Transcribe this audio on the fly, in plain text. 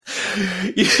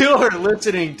You are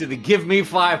listening to the Give Me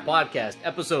Five podcast,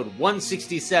 episode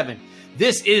 167.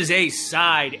 This is a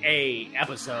Side A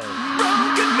episode.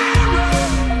 Broken mirror.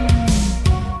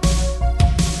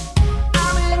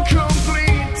 I'm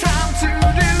incomplete, time to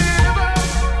deliver.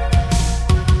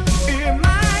 In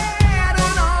my head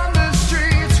and on the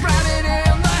streets, running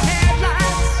in the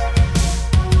headlights.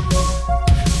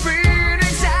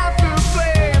 Feeding out the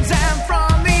flames and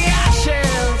from the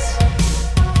ashes,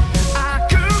 I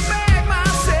could make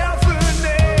myself a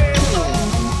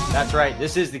name. That's right.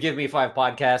 This is the Give Me Five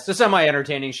podcast, a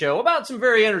semi-entertaining show about some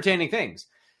very entertaining things.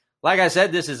 Like I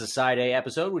said, this is a Side A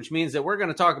episode, which means that we're going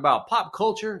to talk about pop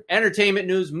culture, entertainment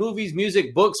news, movies,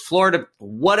 music, books, Florida,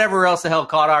 whatever else the hell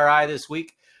caught our eye this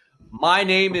week. My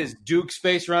name is Duke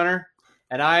Space Runner,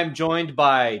 and I am joined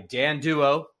by Dan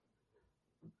Duo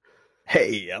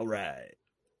Hey, all right.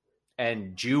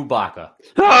 and Jew Baca.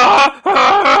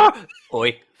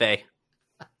 Oi, Faye.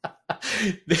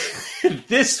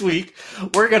 This week,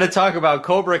 we're going to talk about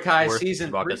Cobra Kai Worst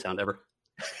season Chewbacca 3, sound ever.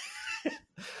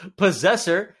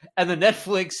 Possessor, and the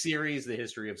Netflix series The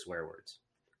History of Swear Words.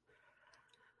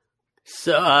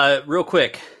 So, real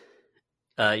quick,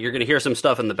 you're going to hear some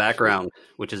stuff in the background,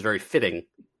 which is very fitting,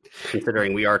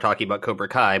 considering we are talking about Cobra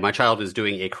Kai. My child is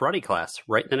doing a karate class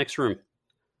right in the next room.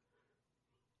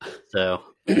 So,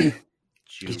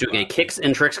 he's doing a kicks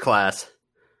and tricks class.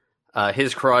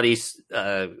 His karate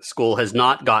school has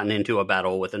not gotten into a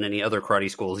battle with any other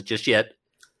karate schools just yet,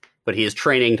 but he is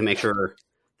training to make sure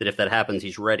that if that happens,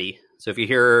 he's ready. So if you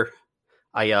hear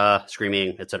Aya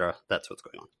screaming, etc., that's what's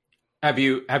going on. Have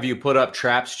you put up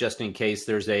traps just in case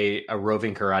there's a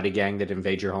roving karate gang that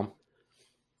invade your home?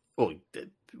 Oh,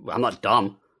 I'm not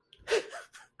dumb.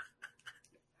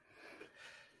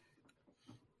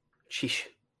 Sheesh.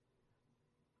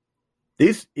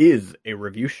 This is a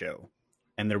review show,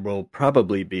 and there will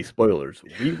probably be spoilers.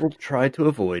 We will try to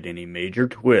avoid any major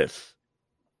twists.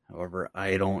 However,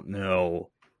 I don't know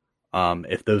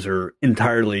if those are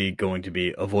entirely going to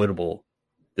be avoidable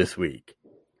this week.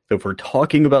 So if we're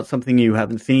talking about something you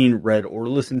haven't seen, read, or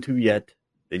listened to yet,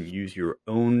 then use your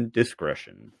own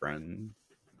discretion, friend.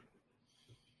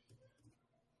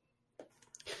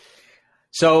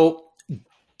 So,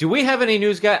 do we have any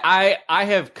news, guy? I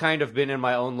have kind of been in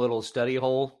my own little study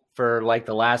hole for like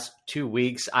the last 2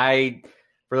 weeks.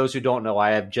 For those who don't know,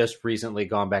 I have just recently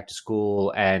gone back to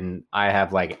school, and I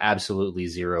have like absolutely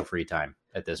zero free time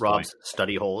at this point. Rob's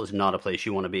study hole is not a place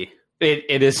you want to be.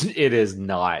 It is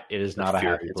not. It is not a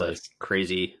happy It's place. a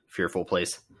crazy, fearful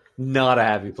place. Not a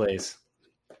happy place.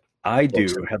 I do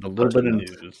have a little bit of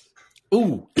news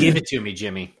Ooh, give it to me,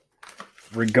 Jimmy.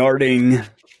 regarding...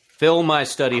 Fill my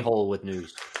study hole with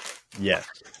news. Yes,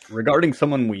 regarding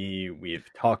someone we've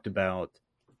talked about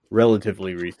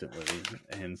relatively recently,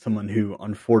 and someone who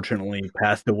unfortunately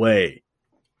passed away.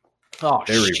 Oh,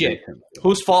 Very shit. recently.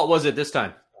 Whose fault was it this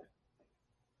time?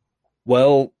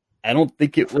 Well, I don't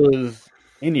think it was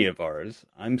any of ours.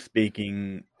 I'm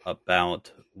speaking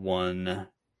about one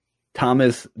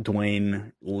Thomas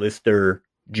Dwayne Lister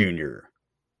Jr.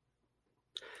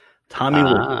 Tommy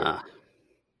Lister.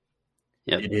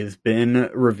 Yep. It has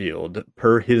been revealed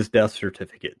per his death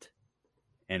certificate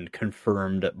and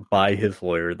confirmed by his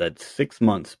lawyer that 6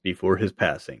 months before his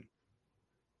passing,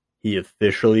 he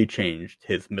officially changed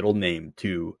his middle name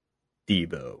to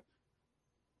Devo.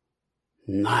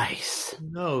 Nice.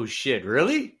 No shit,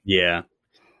 really? Yeah.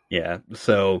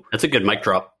 So That's a good mic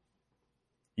drop.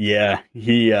 yeah,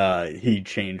 he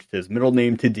changed his middle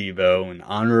name to Devo in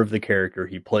honor of the character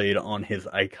he played on his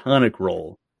iconic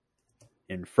role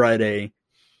in Friday.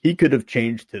 He could have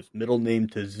changed his middle name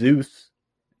to Zeus,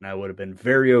 and I would have been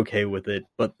very okay with it,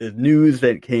 but the news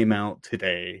that came out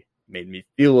today made me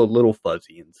feel a little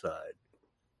fuzzy inside.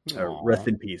 Rest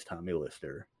in peace, Tommy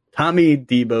Lister. Tommy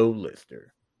Devo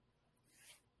Lister.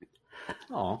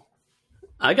 Oh,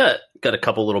 I got a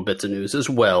couple little bits of news as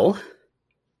well.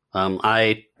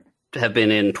 I have been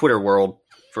in Twitter world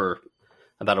for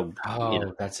about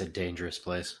that's a dangerous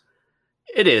place.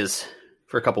 It is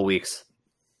for a couple weeks.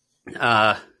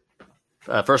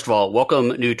 First of all, welcome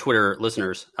new Twitter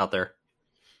listeners out there.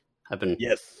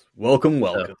 Yes, welcome.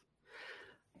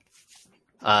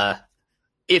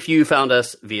 If you found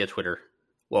us via Twitter,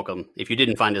 welcome. If you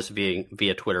didn't find us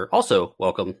via Twitter, also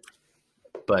welcome.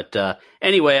 But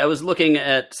anyway, I was looking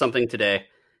at something today,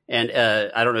 and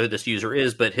I don't know who this user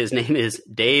is, but his name is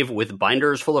Dave with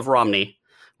Binders Full of Romney,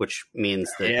 which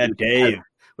means that Dave.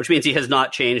 Which means he has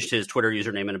not changed his Twitter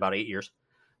username in about 8 years.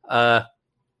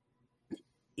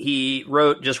 He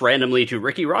wrote just randomly to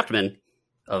Ricky Rockman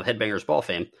of Headbangers Ball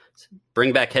fame,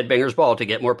 bring back Headbangers Ball to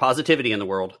get more positivity in the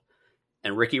world.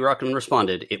 And Ricky Rockman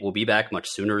responded, "It will be back much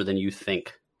sooner than you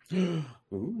think."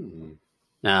 Ooh.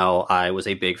 Now, I was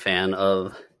a big fan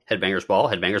of Headbangers Ball.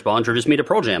 Headbangers Ball introduced me to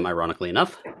Pearl Jam, ironically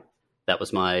enough. That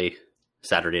was my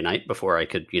Saturday night before I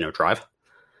could, drive.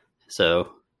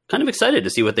 So, kind of excited to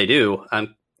see what they do.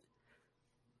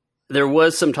 There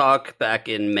was some talk back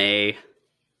in May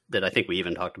that I think we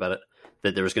even talked about it,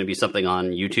 that there was going to be something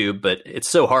on YouTube, but it's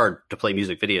so hard to play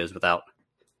music videos without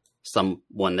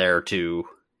someone there to,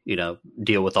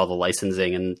 deal with all the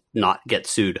licensing and not get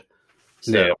sued.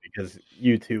 So, Yeah, because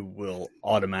YouTube will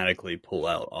automatically pull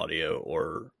out audio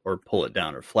or pull it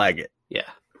down or flag it. yeah.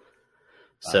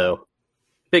 So,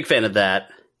 big fan of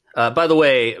that. By the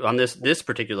way, on this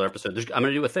particular episode, I'm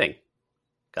going to do a thing,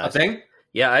 guys. A thing?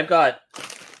 Yeah, I've got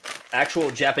actual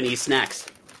Japanese snacks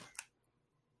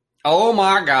Oh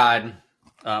my God.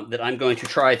 that I'm going to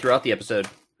try throughout the episode.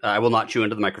 I will not chew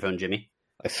into the microphone, Jimmy,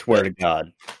 I swear to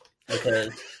God.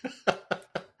 because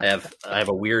I have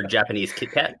a weird Japanese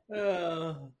Kit Kat.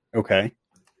 Okay.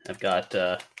 I've got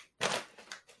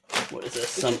what is this?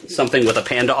 Something with a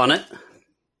panda on it.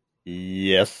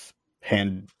 Yes.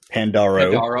 Pandaro.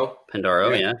 Pandaro.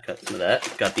 Pandaro, yeah. Got some of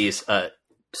that. Got these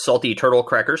salty turtle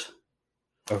crackers.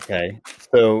 Okay.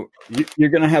 So you're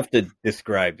going to have to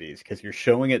describe these because you're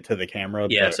showing it to the camera.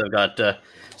 Yeah, but- so I've got.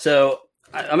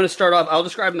 I'm going to start off. I'll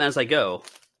describe them as I go.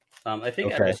 I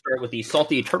think I'm going to start with the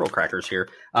salty turtle crackers here.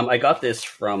 I got this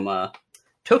from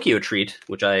Tokyo Treat,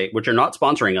 which are not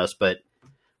sponsoring us, but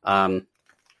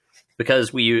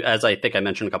because as I think I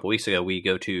mentioned a couple weeks ago, we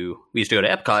used to go to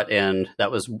Epcot, and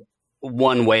that was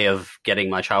one way of getting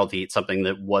my child to eat something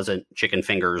that wasn't chicken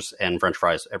fingers and French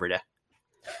fries every day.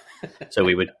 So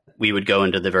we would go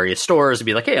into the various stores and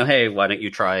be like, hey, why don't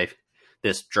you try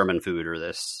this German food or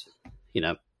this,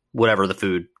 whatever the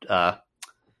food.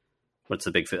 What's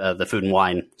the big the food and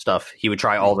wine stuff? He would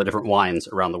try all the different wines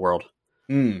around the world.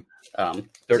 Mm.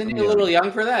 Isn't he a little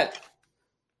young for that?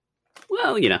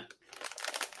 Well,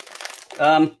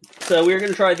 So we're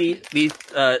going to try these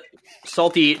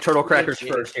salty turtle crackers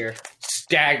first here,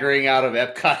 Staggering out of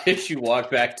Epcot as you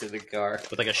walk back to the car.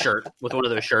 with like a shirt, with one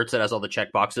of those shirts that has all the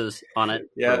check boxes on it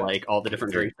Yeah. for like all the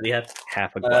different drinks that he had.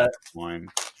 Half a glass of wine.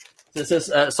 This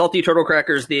is salty turtle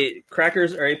crackers. The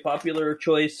crackers are a popular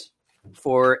choice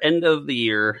for end of the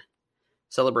year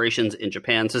celebrations in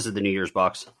Japan. This is the New Year's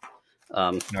box.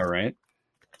 All right.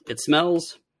 It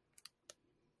smells.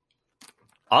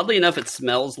 Oddly enough, it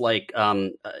smells like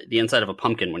the inside of a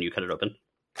pumpkin when you cut it open.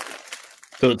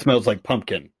 So it smells like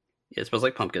pumpkin. Yeah, it smells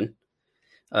like pumpkin.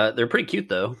 They're pretty cute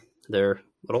though. They're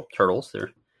little turtles.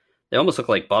 They almost look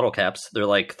like bottle caps. They're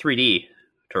like 3D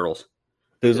turtles.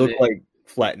 Those look like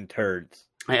flattened turds.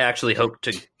 I actually hope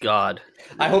to God.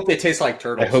 I hope they taste like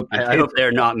turtles. I hope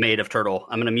they're not made of turtle.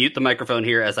 I'm going to mute the microphone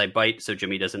here as I bite so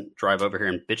Jimmy doesn't drive over here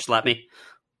and bitch slap me.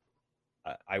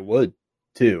 I would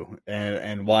too.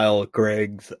 And while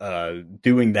Greg's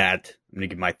doing that, I'm going to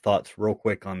give my thoughts real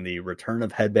quick on the return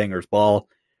of Headbangers Ball.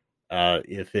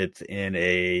 If it's in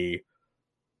a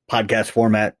podcast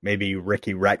format, maybe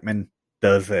Ricky Rackman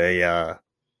does a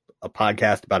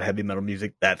podcast about heavy metal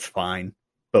music. That's fine.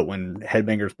 But when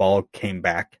Headbangers Ball came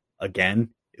back again,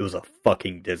 it was a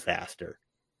fucking disaster.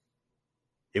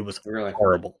 It was Really?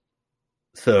 horrible.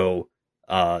 So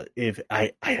if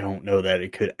I don't know that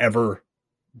it could ever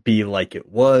be like it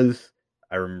was.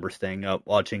 I remember staying up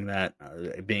watching that,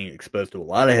 being exposed to a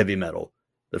lot of heavy metal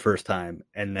the first time,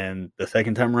 and then the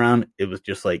second time around, it was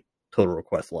just like Total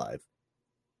Request Live.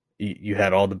 You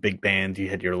had all the big bands, you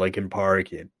had your Linkin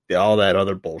Park, you had all that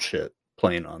other bullshit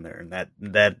playing on there, and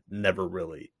that never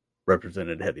really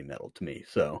represented heavy metal to me.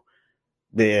 So,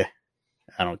 I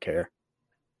don't care.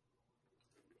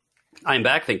 I'm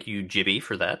back. Thank you, Jibby,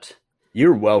 for that.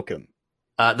 You're welcome.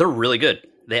 They're really good.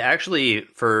 They actually,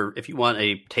 if you want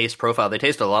a taste profile, they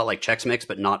taste a lot like Chex Mix,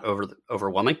 but not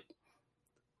overwhelming.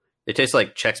 They taste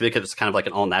like Chex Mix. It's kind of like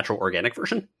an all-natural organic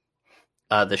version.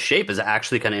 The shape is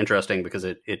actually kind of interesting because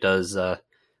it does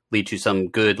lead to some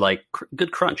good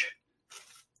good crunch.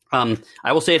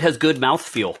 I will say it has good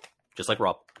mouthfeel, just like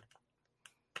Rob.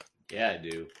 Yeah, I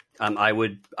do.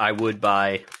 I would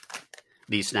buy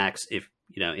these snacks if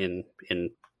in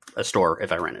a store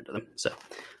if I ran into them. So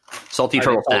salty Are they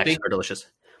turtle salty? snacks are delicious.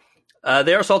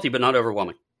 They are salty, but not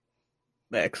overwhelming.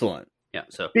 Excellent. Yeah.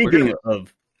 So Speaking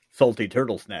of salty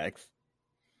turtle snacks,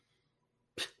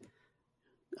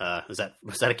 was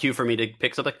that a cue for me to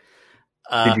pick something?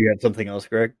 did you have something else,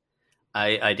 Greg?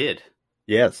 I did.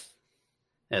 Yes.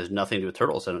 It has nothing to do with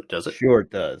turtles, does it? Sure it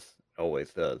does.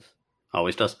 Always does.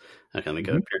 Always does. Okay, let me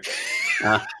go up here.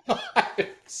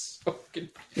 So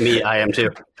confused. Me, I am too.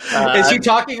 Is he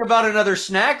talking about another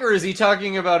snack or is he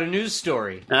talking about a news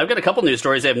story? I've got a couple news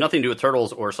stories. They have nothing to do with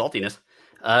turtles or saltiness.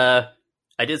 I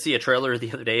did see a trailer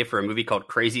the other day for a movie called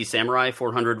Crazy Samurai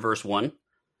 400 vs. 1.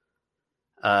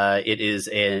 It is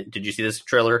a... Did you see this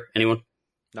trailer? Anyone?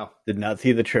 No. Did not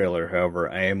see the trailer.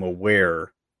 However, I am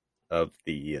aware of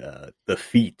the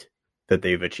feat that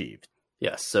they've achieved.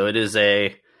 Yes. So it is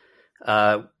a...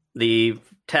 the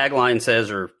tagline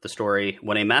says, or the story,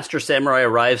 when a master samurai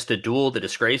arrives to duel the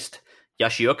disgraced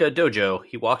Yashioka Dojo,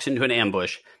 he walks into an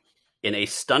ambush. In a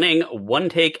stunning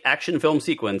one-take action film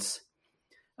sequence,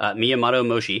 Miyamoto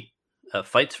Moshi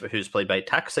fights for, who's played by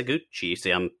Takasaguchi.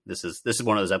 See, this is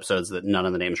one of those episodes that none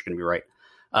of the names are going to be right.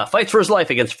 Fights for his life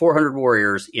against 400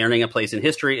 warriors, earning a place in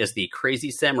history as the Crazy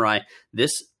Samurai.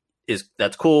 That's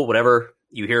cool. Whatever.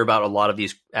 You hear about a lot of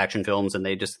these action films, and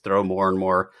they just throw more and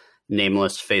more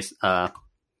nameless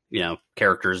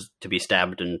characters to be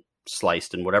stabbed and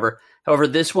sliced and whatever. However,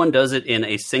 this one does it in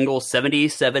a single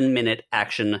 77-minute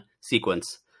action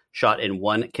sequence, shot in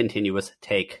one continuous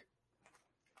take.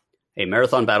 A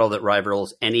marathon battle that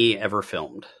rivals any ever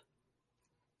filmed.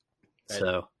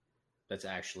 That's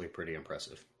actually pretty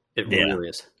impressive. It really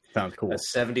is. Sounds cool. A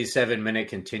 77-minute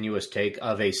continuous take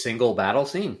of a single battle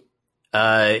scene.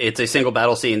 It's a single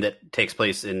battle scene that takes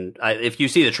place in... if you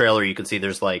see the trailer, you can see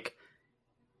there's like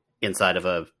inside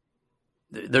of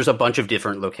there's a bunch of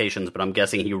different locations, but I'm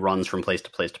guessing he runs from place to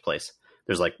place to place.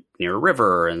 There's like near a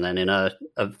river, and then in a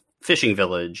fishing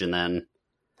village, and then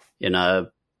in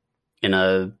a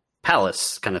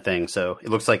palace kind of thing. So it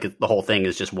looks like the whole thing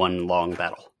is just one long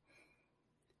battle.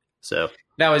 So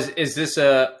now, is this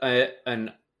a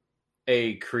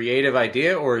creative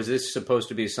idea, or is this supposed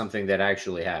to be something that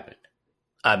actually happened?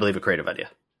 I believe a creative idea.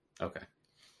 Okay.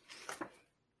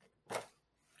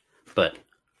 But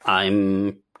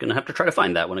I'm going to have to try to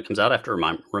find that when it comes out. I have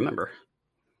to remember.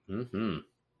 Mm-hmm.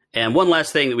 And one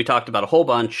last thing that we talked about a whole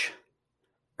bunch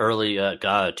early,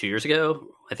 2 years ago,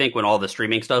 I think, when all the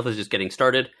streaming stuff was just getting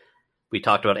started. We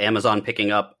talked about Amazon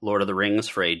picking up Lord of the Rings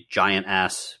for a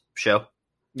giant-ass show.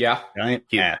 Yeah. Giant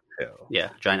ass show. Yeah,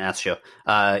 giant-ass show.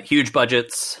 Huge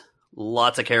budgets,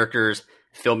 lots of characters,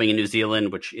 filming in New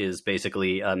Zealand, which is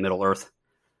basically Middle Earth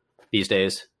these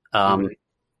days. Amazon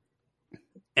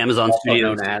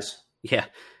Studios... known as. Yeah.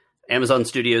 Amazon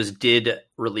Studios did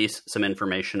release some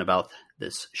information about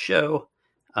this show.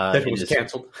 That was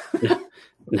canceled.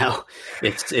 No,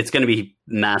 it's going to be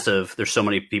massive. There's so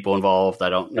many people involved. I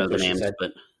don't know the names,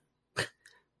 but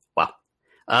wow.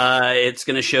 It's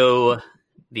going to show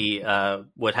the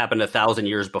what happened 1,000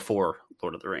 years before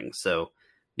Lord of the Rings. So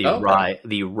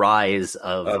the rise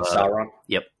of Sauron.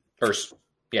 Yep.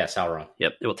 Sauron.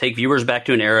 Yep. It will take viewers back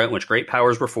to an era in which great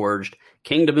powers were forged,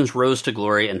 kingdoms rose to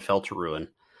glory and fell to ruin.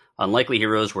 Unlikely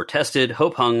heroes were tested,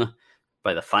 hope hung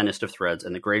by the finest of threads,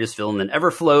 and the greatest villain that ever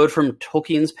flowed from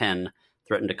Tolkien's pen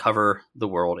threatened to cover the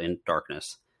world in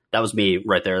darkness. That was me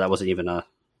right there. That wasn't even that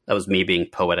was me being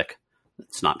poetic.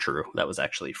 It's not true. That was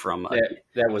actually from...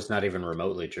 that was not even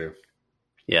remotely true.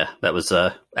 Yeah, that was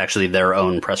actually their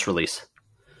own press release.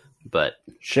 But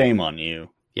shame on you.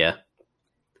 Yeah.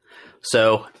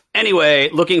 So anyway,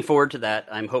 looking forward to that.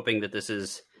 I'm hoping that this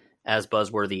is as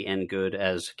buzzworthy and good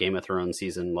as Game of Thrones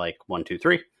season 1, 2,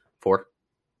 3, 4,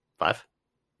 5.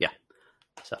 Yeah.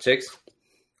 So 6.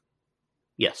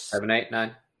 Yes. 7, 8,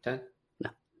 9, 10.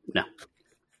 No.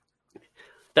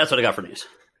 That's what I got for news.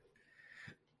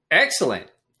 Excellent.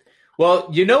 Well,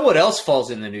 you know what else falls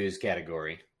in the news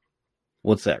category?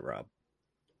 What's that, Rob?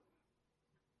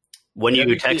 When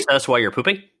you text us while you're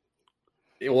pooping?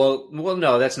 Well,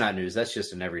 no, that's not news. That's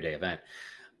just an everyday event.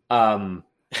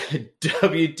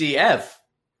 WTF,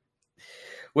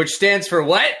 which stands for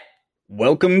what?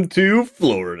 Welcome to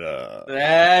Florida.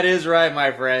 That is right,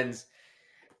 my friends.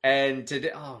 And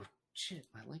today, oh shit,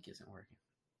 my link isn't working.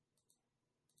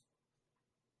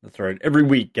 That's right. Every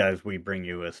week, guys, we bring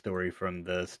you a story from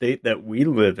the state that we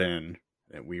live in,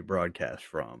 that we broadcast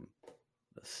from.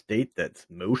 The state that's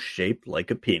most shaped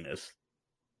like a penis.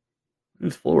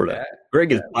 It's Florida.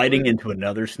 Greg is biting into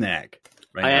another snack.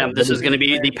 Right I am. This is going to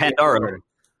be the Pandaro.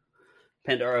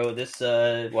 Pandaro, this,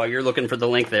 while you're looking for the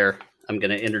link there, I'm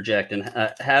going to interject and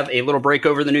have a little break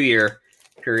over the new year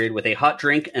period with a hot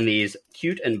drink and these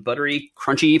cute and buttery,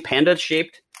 crunchy,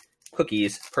 panda-shaped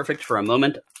cookies, perfect for a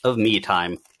moment of me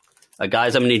time.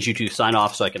 Guys, I'm going to need you to sign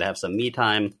off so I can have some me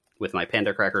time with my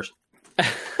panda crackers.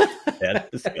 That's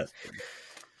disgusting.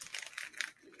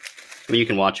 I mean, you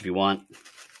can watch if you want.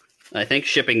 I think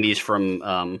shipping these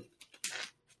from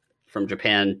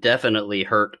Japan definitely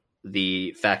hurt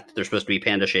the fact that they're supposed to be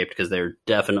panda shaped because they're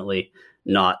definitely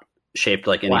not shaped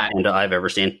like any Flat. panda I've ever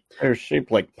seen. They're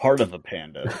shaped like part of a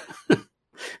panda.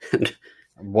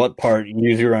 What part?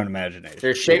 Use your own imagination.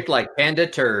 They're shaped like panda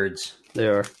turds. They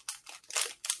are.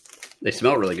 They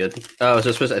smell really good. Oh, so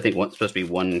I think it's supposed to be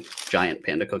one giant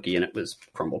panda cookie, and it was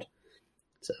crumbled.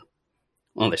 So,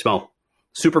 well, they smell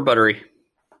super buttery.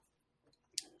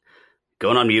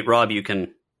 Going on mute, Rob. You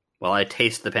can, while I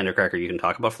taste the panda cracker, you can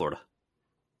talk about Florida.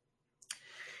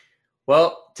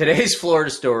 Well, today's Florida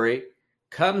story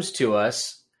comes to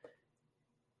us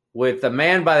with a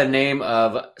man by the name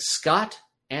of Scott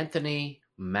Anthony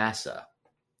Massa,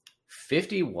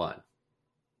 51.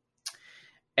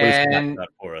 What is And that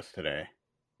for us today?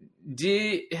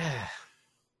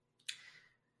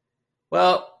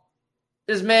 well,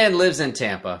 this man lives in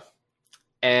Tampa,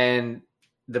 and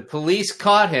the police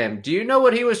caught him. Do you know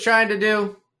what he was trying to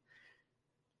do?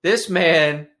 This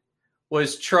man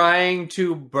was trying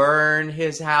to burn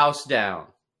his house down.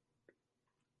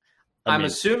 I'm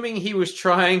assuming he was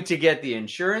trying to get the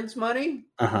insurance money,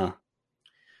 but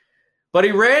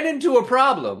he ran into a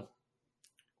problem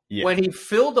when he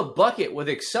filled a bucket with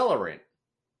accelerant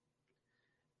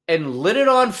and lit it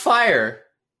on fire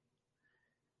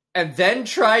and then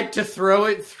tried to throw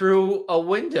it through a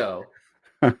window.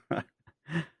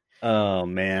 Oh,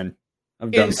 man.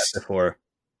 I've done that before.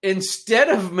 Instead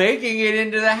of making it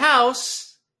into the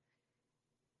house,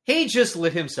 he just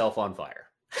lit himself on fire.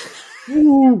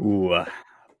 Ooh,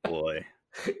 boy.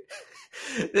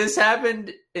 This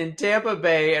happened in Tampa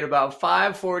Bay at about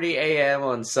 5:40 a.m.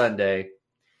 on Sunday,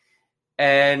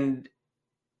 and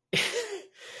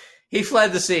he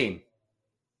fled the scene.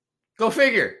 Go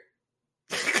figure.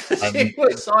 He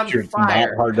was on It's fire.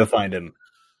 not hard to find him.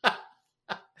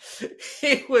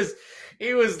 He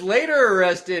was later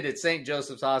arrested at St.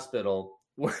 Joseph's Hospital,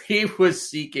 where he was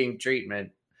seeking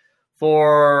treatment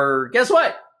for, guess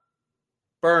what?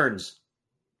 Burns.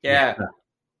 Yeah.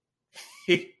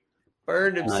 He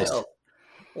burned himself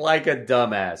like a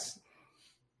dumbass.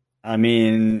 I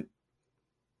mean,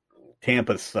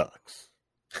 Tampa sucks.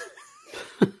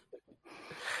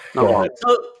 No,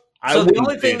 So the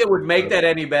only thing that would make that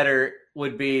any better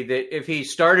would be that if he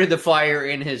started the fire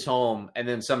in his home and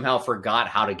then somehow forgot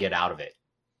how to get out of it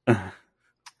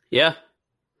yeah.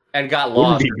 and got Wouldn't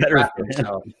lost. be or better trapped for him.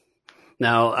 himself.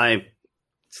 Now,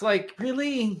 It's like,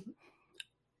 really?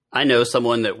 I know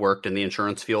someone that worked in the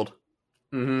insurance field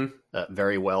Mm-hmm.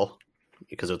 very well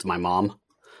because it's my mom.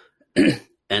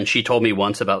 And she told me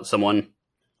once about someone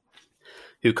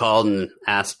who called and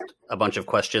asked a bunch of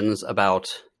questions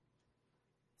about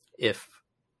if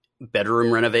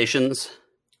bedroom renovations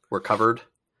were covered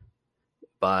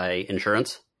by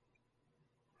insurance.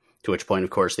 To which point,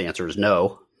 of course, the answer is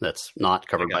no. That's not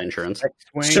covered by insurance.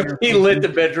 So he lit the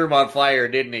bedroom on fire,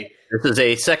 didn't he? This is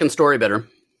a second story bedroom.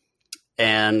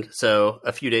 And so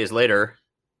a few days later,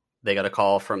 they got a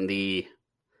call from the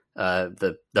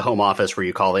home office where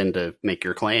you call in to make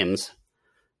your claims,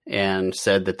 and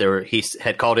said that he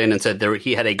had called in and said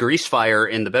he had a grease fire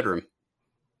in the bedroom.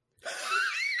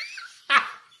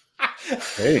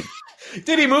 Hey.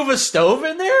 Did he move a stove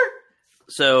in there?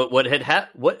 So what had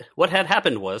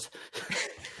happened was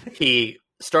he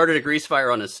started a grease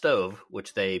fire on his stove,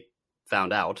 which they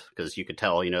found out because you could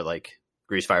tell, like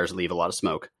grease fires leave a lot of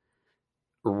smoke.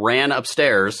 Ran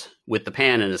upstairs with the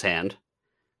pan in his hand,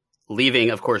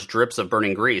 leaving, of course, drips of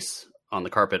burning grease on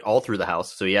the carpet all through the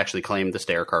house. So he actually claimed the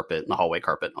stair carpet and the hallway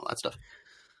carpet and all that stuff.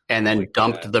 And then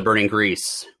dumped the burning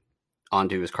grease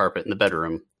onto his carpet in the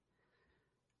bedroom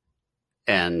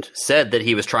and said that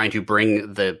he was trying to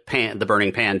bring the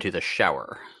burning pan to the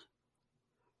shower.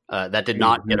 That did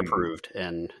not get approved,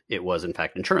 and it was, in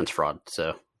fact, insurance fraud.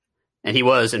 So, and he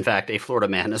was, in fact, a Florida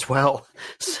man as well.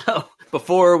 So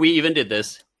before we even did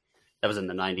this, that was in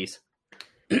the 90s.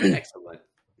 Excellent.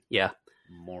 Yeah.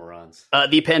 Morons.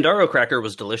 The Pandaro cracker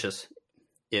was delicious.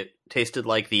 It tasted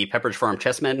like the Pepperidge Farm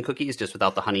Chessmen cookies, just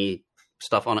without the honey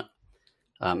stuff on it.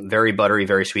 Very buttery,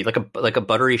 very sweet, like a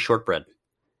buttery shortbread.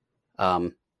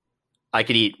 I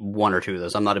could eat one or two of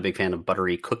those. I'm not a big fan of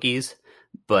buttery cookies,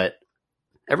 but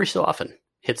every so often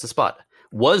hits the spot.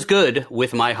 Was good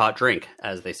with my hot drink,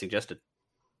 as they suggested.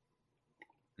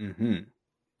 Mm-hmm.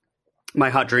 My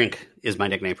hot drink is my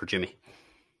nickname for Jimmy.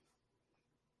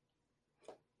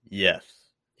 Yes.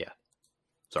 Yeah.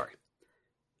 Sorry.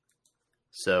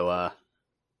 So,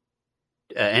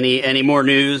 any more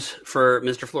news for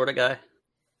Mr. Florida guy?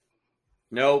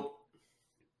 Nope.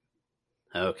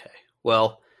 Okay.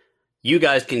 Well, you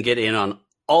guys can get in on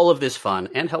all of this fun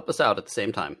and help us out at the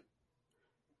same time.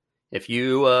 If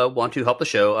you want to help the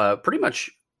show, pretty much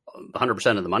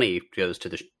 100% of the money goes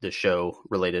to the show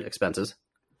related expenses.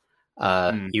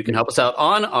 You can help us out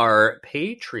on our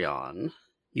Patreon.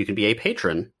 You can be a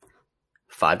patron,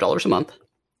 $5 a month.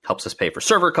 Helps us pay for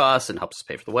server costs and helps us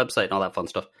pay for the website and all that fun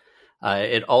stuff.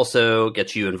 It also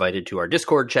gets you invited to our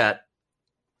Discord chat,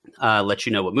 lets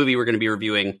you know what movie we're going to be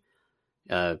reviewing.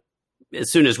 As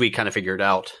soon as we kind of figure it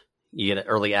out, you get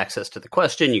early access to the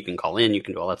question. You can call in. You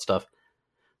can do all that stuff.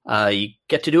 You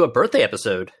get to do a birthday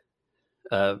episode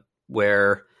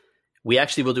where we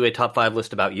actually will do a top 5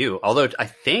 list about you. Although I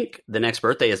think the next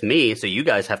birthday is me, so you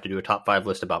guys have to do a top 5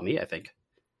 list about me, I think,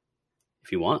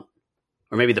 if you want.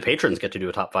 Or maybe the patrons get to do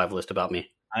a top 5 list about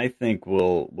me. I think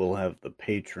we'll have the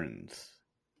patrons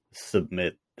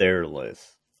submit their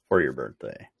list for your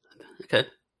birthday. Okay.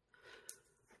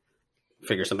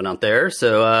 Figure something out there.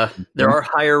 So there are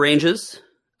higher ranges.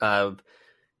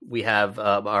 We have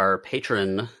our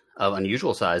patron of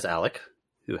unusual size, Alec,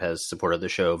 who has supported the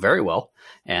show very well,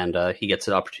 and he gets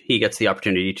the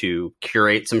opportunity to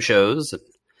curate some shows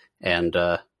and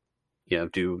do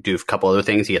a couple other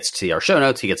things. He gets to see our show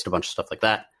notes. He gets to a bunch of stuff like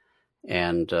that,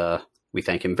 and we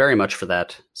thank him very much for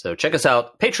that. So check us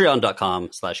out,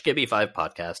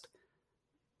 patreon.com/Gibby5podcast,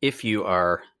 if you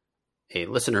are a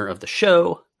listener of the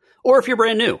show, or if you're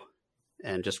brand new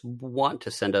and just want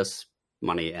to send us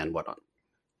money and whatnot.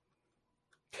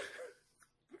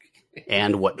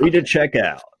 And what Free to check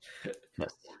out.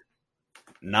 Yes.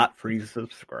 Not free to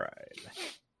subscribe.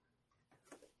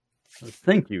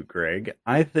 Thank you, Greg.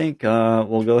 I think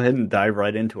we'll go ahead and dive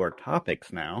right into our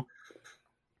topics now.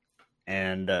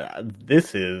 And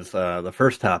this is the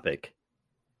first topic.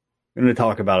 I'm going to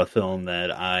talk about a film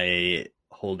that I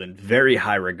hold in very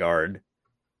high regard,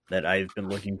 that I've been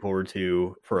looking forward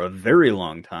to for a very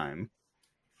long time.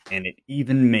 And it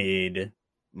even made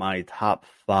my top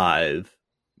 5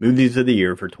 movies of the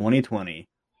year for 2020.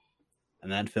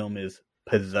 And that film is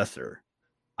Possessor.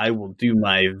 I will do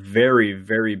my very,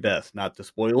 very best not to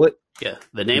spoil it. Yeah,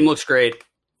 the name looks great.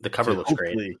 The cover looks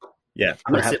great. Yeah,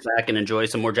 I'm going to sit back and enjoy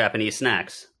some more Japanese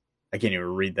snacks. I can't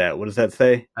even read that. What does that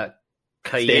say?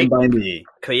 Kayeka Stand by me.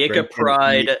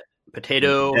 Pride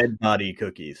potato. Dead body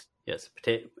cookies. Yes,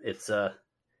 potato. It's there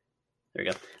you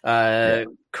go.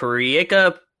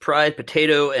 Kayeka Pride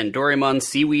potato and Doraemon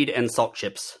seaweed and salt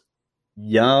chips.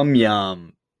 Yum,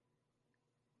 yum.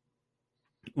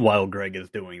 While Greg is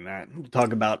doing that, we'll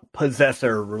talk about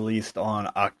Possessor, released on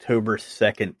October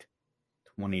 2nd,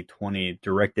 2020,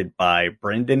 directed by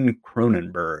Brandon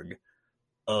Cronenberg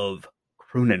of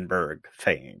Cronenberg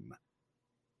fame.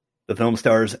 The film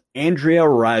stars Andrea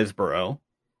Riseborough,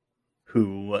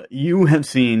 who you have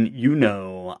seen,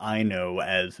 I know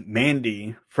as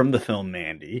Mandy from the film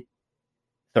Mandy,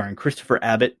 starring Christopher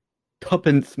Abbott,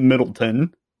 Tuppence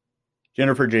Middleton,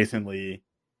 Jennifer Jason Leigh,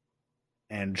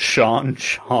 and Sean.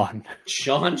 Sean.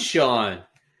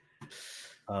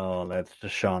 Oh, that's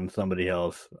just Sean somebody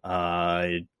else.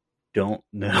 I don't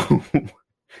know.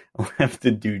 I'll have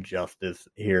to do justice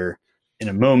here in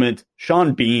a moment.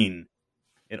 Sean Bean.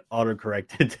 It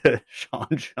autocorrected to Sean.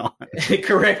 It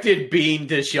corrected Bean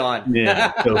to Sean.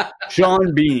 Yeah, so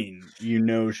Sean Bean.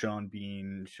 Sean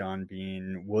Bean. Sean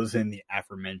Bean was in the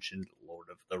aforementioned Lord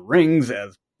of the Rings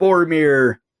as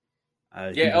Boromir.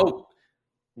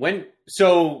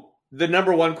 So the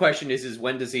number one question is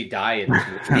when does he die in this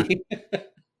movie?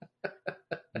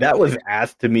 That was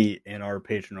asked to me in our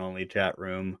patron-only chat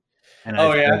room. And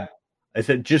I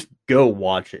said, just go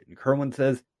watch it. And Kerwin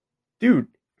says, dude,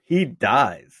 he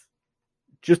dies.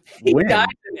 Just win. He dies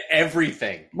in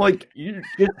everything. Like, you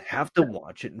just have to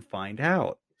watch it and find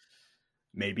out.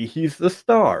 Maybe he's the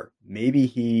star. Maybe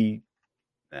he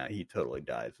totally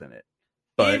dies in it.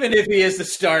 But even if he is the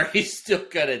star, he's still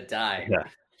gonna die. Yeah.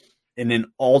 In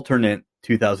an alternate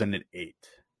 2008,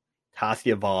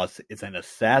 Tasia Voss is an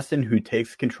assassin who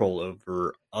takes control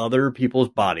over other people's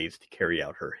bodies to carry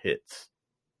out her hits.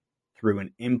 Through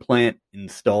an implant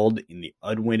installed in the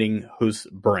unwitting host's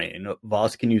brain,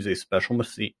 Voss can use a special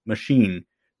machine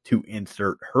to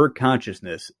insert her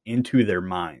consciousness into their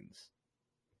minds.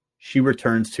 She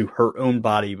returns to her own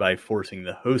body by forcing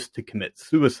the host to commit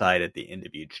suicide at the end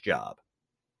of each job.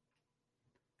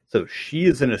 So she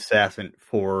is an assassin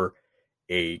for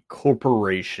a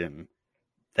corporation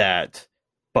that,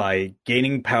 by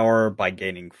gaining power, by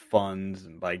gaining funds,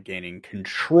 and by gaining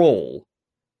control,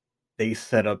 they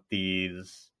set up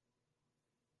these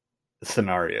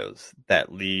scenarios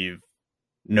that leave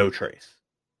no trace.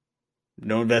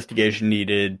 No investigation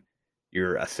needed.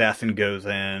 Your assassin goes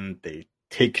in, they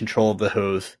take control of the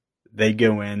host, they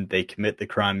go in, they commit the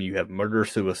crime, you have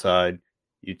murder-suicide,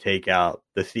 you take out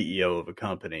the CEO of a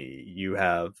company, you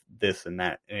have this and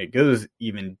that. And it goes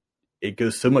even it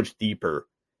goes so much deeper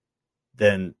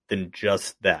than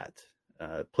just that.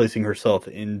 Placing herself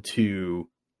into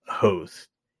a host,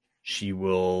 she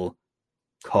will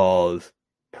cause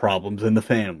problems in the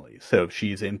family. So if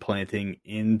she's implanting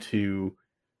into,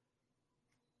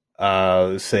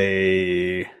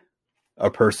 say, a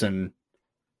person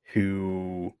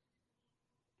who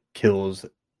kills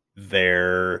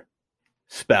their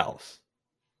spouse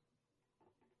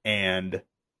and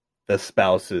the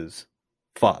spouse's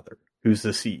father, who's the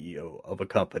CEO of a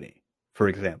company, for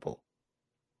example,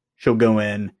 she'll go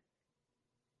in,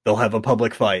 they'll have a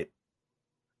public fight,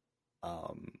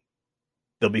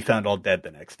 they'll be found all dead the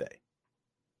next day.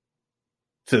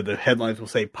 So the headlines will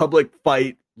say, public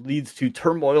fight leads to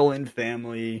turmoil in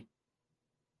family,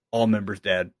 all members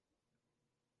dead.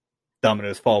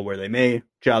 Dominoes fall where they may,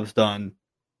 job's done,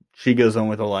 she goes on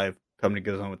with her life, company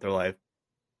goes on with their life.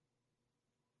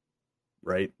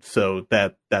 Right? So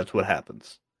that's what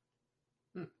happens.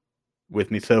 With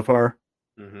me so far?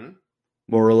 Mm-hmm.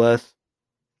 More or less.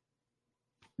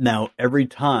 Now, every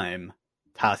time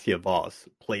Tasia Voss,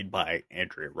 played by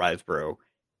Andrea Riseborough,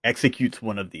 executes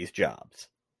one of these jobs,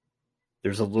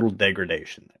 there's a little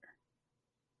degradation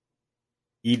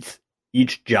there.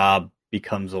 Each job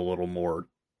becomes a little more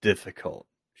difficult.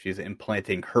 She's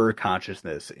implanting her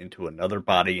consciousness into another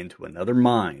body, into another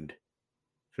mind,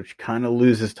 so she kind of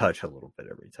loses touch a little bit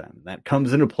every time. And that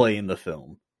comes into play in the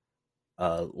film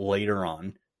later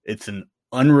on. It's an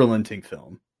unrelenting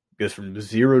film. It goes from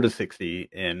 0 to 60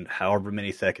 in however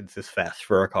many seconds is fast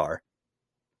for a car.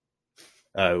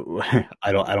 I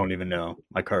don't even know.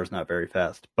 My car's not very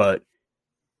fast, but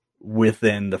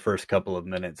within the first couple of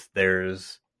minutes,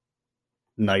 there's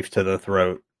knife to the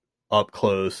throat, up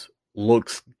close,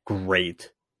 looks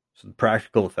great. So the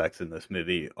practical effects in this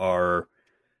movie are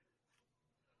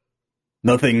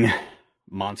nothing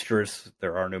monstrous.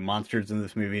 There are no monsters in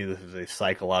this movie. This is a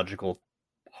psychological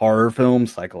horror film,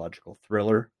 psychological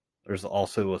thriller. There's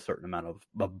also a certain amount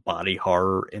of body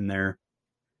horror in there.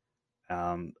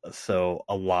 So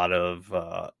a lot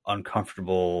of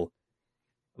uncomfortable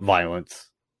violence.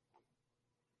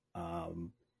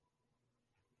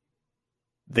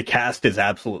 The cast is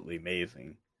absolutely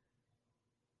amazing.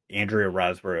 Andrea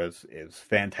Riseborough is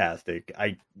fantastic.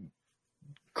 I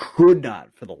could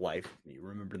not, for the life of me,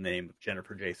 remember the name of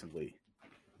Jennifer Jason Leigh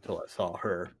until I saw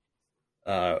her.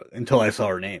 Until I saw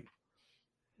her name.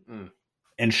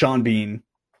 And Sean Bean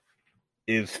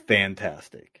is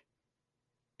fantastic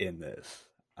in this.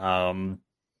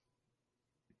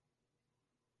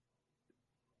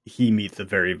 He meets a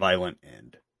very violent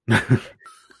end.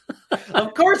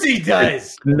 Of course he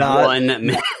does. Not 1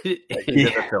 minute into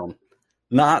the film.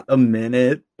 Not a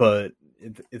minute, but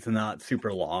it's not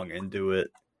super long into it.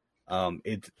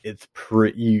 It's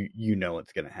pretty, you know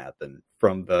it's going to happen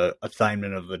from the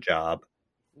assignment of the job.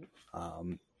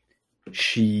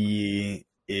 She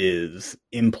is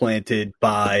implanted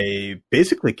by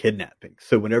basically kidnapping.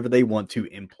 So whenever they want to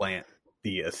implant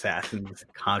the assassin's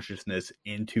consciousness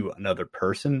into another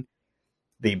person,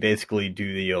 they basically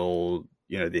do the old,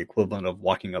 the equivalent of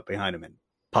walking up behind him and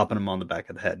popping him on the back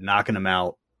of the head, knocking him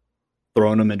out,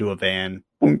 throwing him into a van.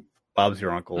 Boom, Bob's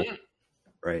your uncle,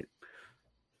 right?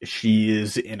 She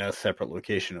is in a separate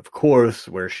location, of course,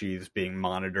 where she's being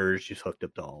monitored. She's hooked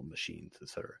up to all machines,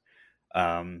 etc.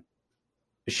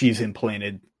 She's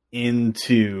implanted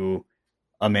into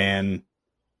a man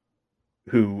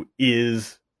who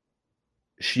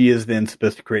she is then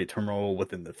supposed to create turmoil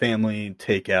within the family,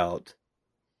 take out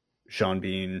Sean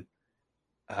Bean,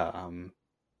 and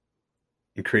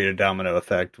create a domino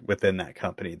effect within that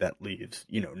company that leaves,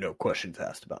 no questions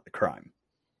asked about the crime.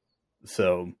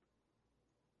 So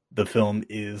the film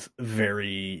is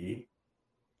very,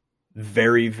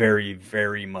 very, very,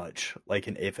 very much like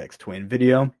an Aphex Twin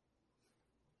video.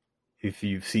 If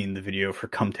you've seen the video for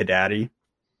Come to Daddy,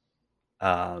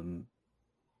 that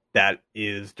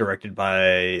is directed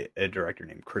by a director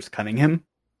named Chris Cunningham,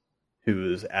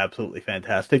 who is absolutely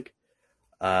fantastic.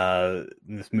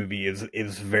 This movie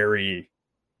is very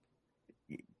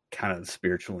kind of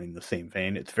spiritually in the same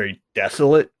vein. It's very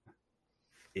desolate.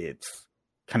 It's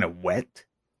kind of wet.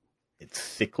 It's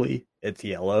sickly. It's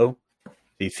yellow.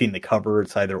 You've seen the cover.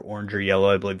 It's either orange or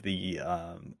yellow. I believe the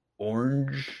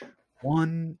orange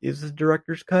one is the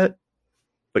director's cut.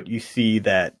 But you see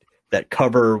that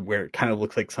cover where it kind of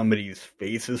looks like somebody's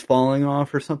face is falling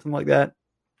off or something like that.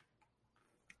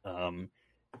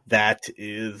 That's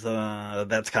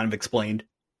kind of explained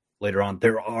later on.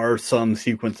 There are some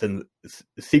sequences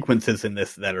in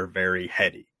this that are very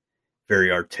heady,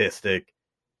 very artistic,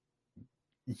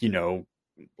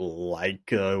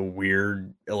 like a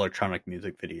weird electronic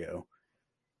music video.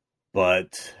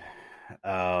 But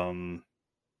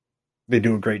They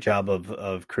do a great job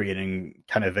of creating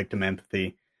kind of victim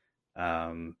empathy,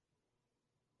 and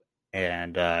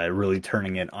really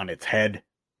turning it on its head.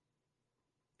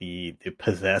 The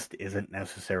possessed isn't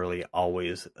necessarily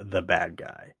always the bad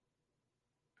guy.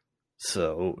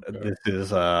 So this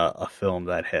is a film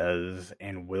that has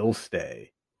and will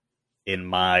stay in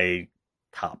my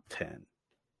top 10.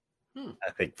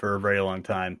 I think for a very long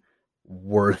time,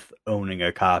 worth owning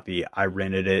a copy. I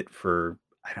rented it for,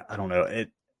 I don't know,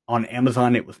 on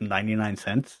Amazon it was 99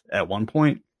 cents at one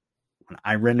point. When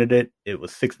I rented it, it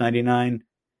was $6.99.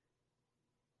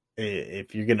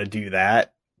 If you're gonna do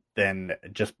that, then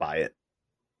just buy it.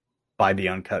 Buy the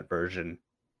uncut version.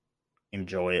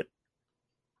 Enjoy it.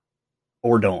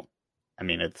 Or don't. I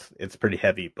mean, it's pretty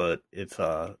heavy, but it's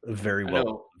very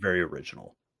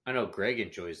original. I know Greg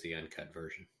enjoys the uncut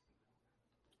version.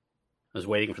 I was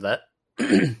waiting for that.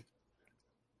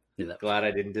 Glad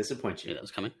I didn't disappoint you. Knew that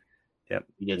was coming. Yep.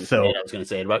 You didn't say it. I was going to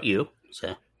say it about you.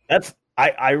 So that's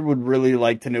I would really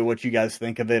like to know what you guys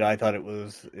think of it. I thought it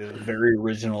was very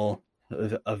original,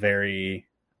 a very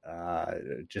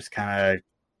just kind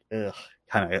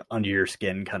of under your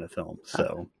skin kind of film.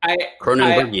 So I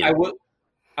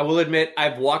will admit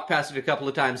I've walked past it a couple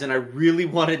of times and I really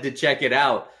wanted to check it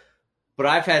out. But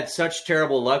I've had such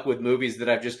terrible luck with movies that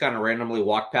I've just kind of randomly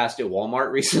walked past at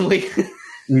Walmart recently.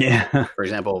 Yeah. For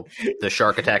example, the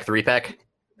Shark Attack 3-pack.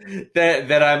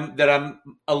 that I'm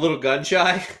a little gun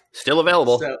shy. Still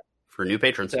available for new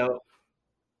patrons. So,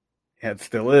 yeah, it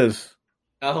still is.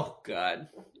 Oh God,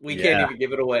 we can't even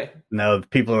give it away. No,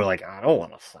 people are like, I don't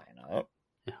want to sign up.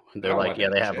 Yeah, they're like,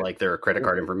 they have like their credit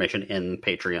card information in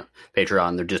Patreon.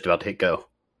 They're just about to hit go,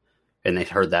 and they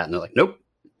heard that and they're like, nope.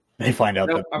 They find out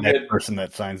that the next person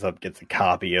that signs up gets a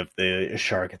copy of the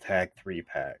Shark Attack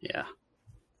 3-pack. Yeah.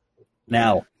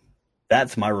 Now,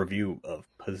 that's my review of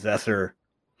Possessor.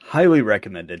 Highly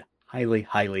recommended. Highly,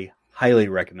 highly, highly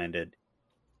recommended.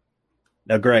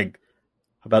 Now, Greg,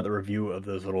 how about the review of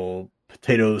those little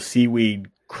potato seaweed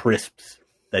crisps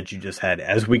that you just had,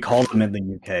 as we call them in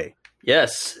the UK?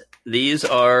 Yes, these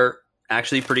are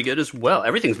actually pretty good as well.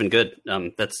 Everything's been good.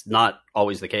 That's not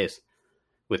always the case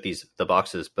with the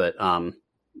boxes, but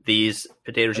these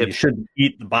potato chips. You shouldn't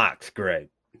eat the box, Greg.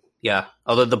 Yeah,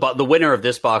 although the winner of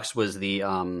this box was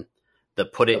the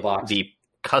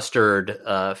custard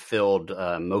filled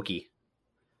mochi,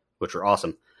 which are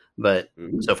awesome. But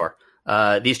so far,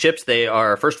 these chips, they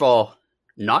are, first of all,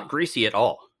 not greasy at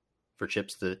all for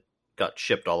chips that got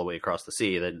shipped all the way across the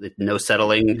sea. No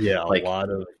settling. Yeah, a lot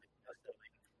of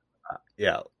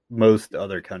most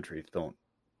other countries don't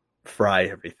fry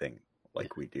everything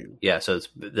like we do. Yeah, so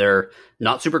they're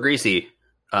not super greasy,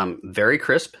 very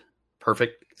crisp,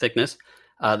 perfect thickness.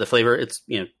 The flavor, it's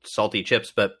salty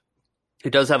chips, but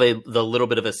it does have the little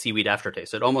bit of a seaweed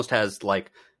aftertaste. It almost has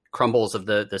like crumbles of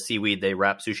the seaweed they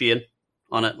wrap sushi in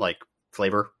on it, like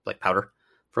flavor, like powder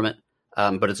from it.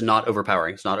 But it's not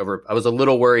overpowering. It's not over. I was a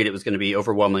little worried it was going to be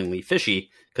overwhelmingly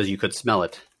fishy because you could smell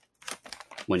it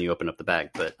when you open up the bag.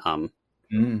 But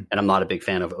and I'm not a big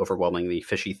fan of overwhelmingly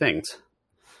fishy things.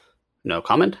 No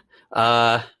comment.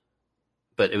 But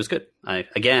it was good.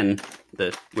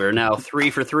 We're now 3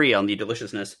 for 3 on the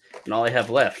deliciousness, and all I have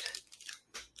left.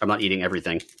 I'm not eating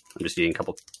everything. I'm just eating a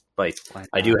couple bites.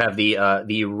 I do have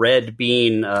the red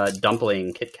bean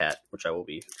dumpling Kit Kat, which I will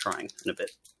be trying in a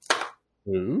bit.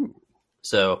 Ooh.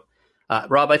 So,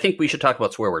 Rob, I think we should talk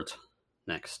about swear words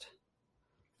next.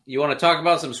 You want to talk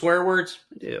about some swear words?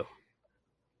 I do.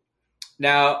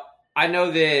 Now, I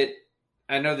know that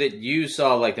you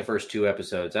saw like the first 2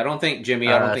 episodes. I don't think, Jimmy,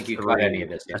 I don't think you caught any of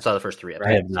this yet. I saw the first 3 I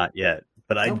episodes. have not yet,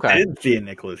 but I did see a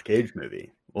Nicolas Cage movie.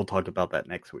 We'll talk about that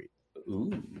next week.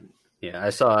 Ooh. Yeah,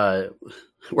 I saw.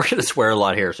 We're going to swear a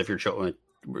lot here, so if your children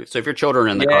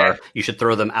in the car, you should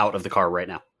throw them out of the car right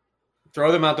now.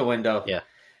 Throw them out the window. Yeah.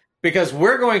 Because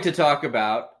we're going to talk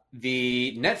about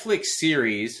the Netflix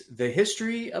series, The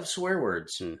History of Swear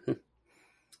Words. Mm-hmm.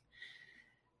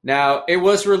 Now, it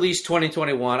was released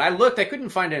 2021. I looked, I couldn't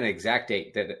find an exact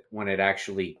date when it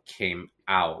actually came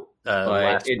out.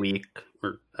 Last week.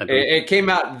 It came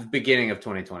out at the beginning of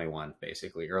 2021,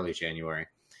 basically, early January.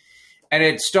 And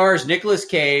it stars Nicolas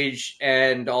Cage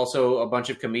and also a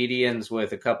bunch of comedians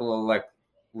with a couple of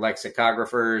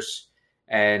lexicographers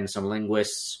and some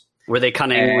linguists. Were they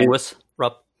cunning linguists,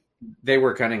 Rob? They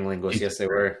were cunning linguists, yes, they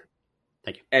were.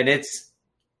 Thank you. And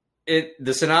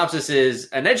the synopsis is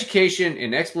an education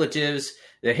in expletives,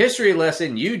 the history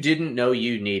lesson you didn't know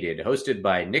you needed, hosted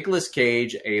by Nicolas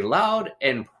Cage, a loud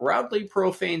and proudly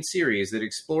profane series that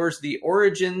explores the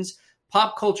origins,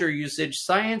 pop culture usage,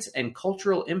 science, and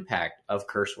cultural impact of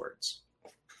curse words.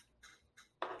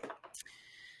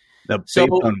 Now, So-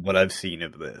 based on what I've seen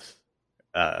of this,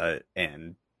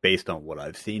 and based on what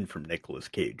I've seen from Nicolas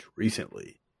Cage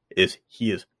recently, is he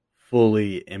has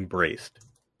fully embraced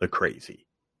the crazy.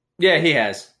 Yeah, he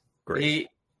has. Great.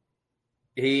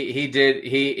 He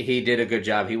did a good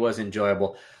job. He was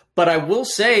enjoyable. But I will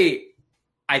say,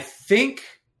 I think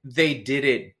they did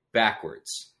it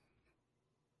backwards.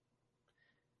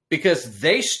 Because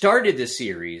they started the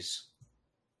series,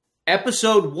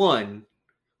 episode 1,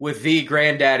 with the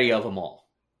granddaddy of them all.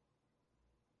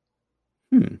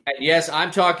 Hmm. And yes,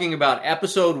 I'm talking about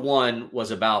episode 1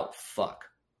 was about fuck.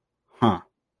 Huh.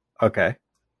 Okay.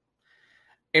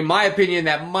 In my opinion,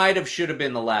 that should have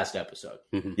been the last episode.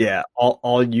 Yeah.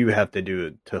 All you have to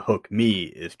do to hook me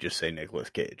is just say Nicolas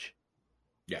Cage.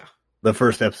 Yeah. The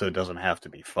first episode doesn't have to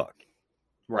be fuck.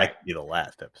 Right. That could be the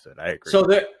last episode. I agree. So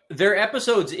their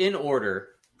episodes in order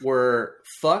were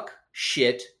fuck,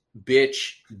 shit, bitch,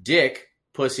 dick,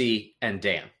 pussy, and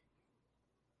damn.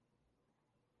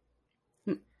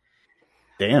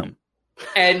 Damn.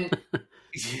 And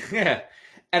yeah.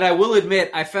 And I will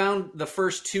admit, I found the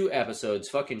first 2 episodes,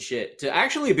 fucking shit, to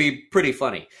actually be pretty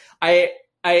funny. I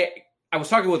was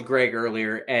talking with Greg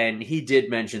earlier, and he did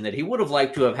mention that he would have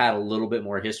liked to have had a little bit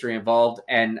more history involved,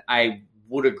 and I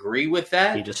would agree with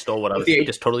that. He just stole what I was. He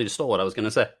just totally stole what I was going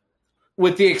to say.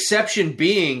 With the exception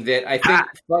being that I think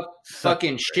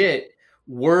fucking shit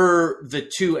were the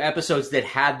 2 episodes that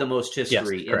had the most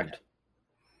history Yes, in correct. it.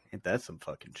 Ain't that some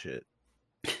fucking shit?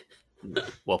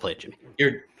 Well played, Jimmy.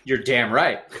 You're damn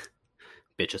right.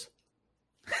 Bitches.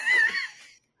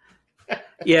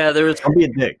 Yeah, there was. Don't be a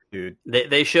dick, dude.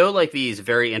 They show like these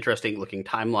very interesting looking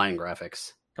timeline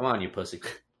graphics. Come on, you pussy.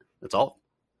 That's all.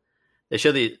 They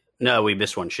show the. No, we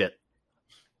missed one. Shit.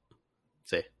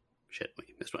 Say shit.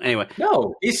 We missed one. Anyway.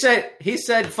 No, he said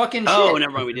fucking shit. Oh,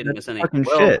 never mind. We didn't miss any. Fucking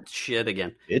Well, shit.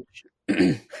 again.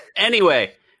 Bitch.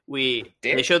 Anyway, Dick.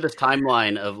 they showed this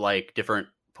timeline of like different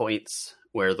points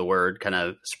where the word kind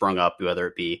of sprung up, whether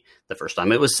it be the first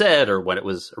time it was said or when it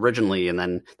was originally, and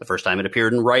then the first time it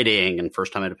appeared in writing, and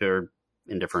first time it appeared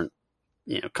in different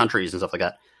countries and stuff like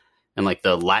that, and like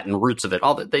the Latin roots of it.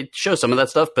 All that they show some of that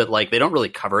stuff, but like they don't really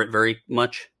cover it very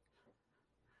much.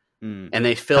 Mm. And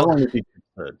they How long film is each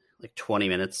episode? like 20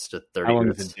 minutes to 30 How long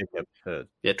minutes. is a dick episode?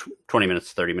 Yeah, 20 minutes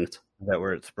to 30 minutes. Is that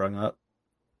where it sprung up?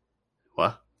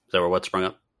 What? Is that where what sprung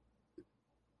up?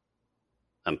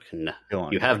 Go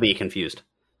on. You have me confused.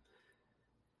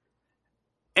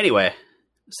 Anyway,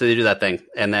 so they do that thing,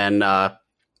 and then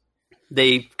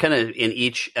they kind of in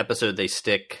each episode they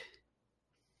stick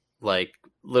like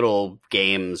little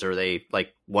games, or they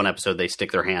like one episode they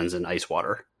stick their hands in ice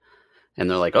water, and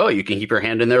they're like, "Oh, you can keep your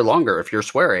hand in there longer if you're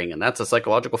swearing," and that's a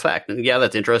psychological fact. And yeah,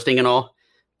 that's interesting and all,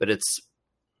 but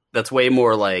that's way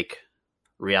more like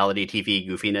reality TV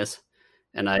goofiness.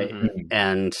 And I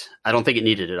don't think it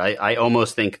needed it. I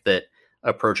almost think that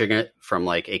approaching it from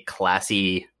like a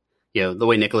classy, the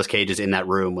way Nicolas Cage is in that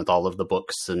room with all of the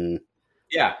books, and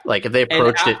Yeah. like if they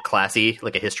approached it classy,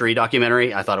 like a history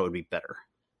documentary, I thought it would be better.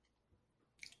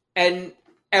 And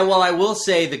while I will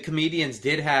say the comedians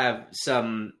did have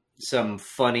some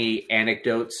funny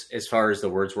anecdotes as far as the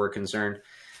words were concerned,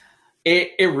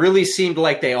 it really seemed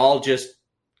like they all just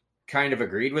kind of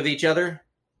agreed with each other,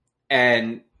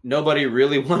 and nobody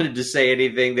really wanted to say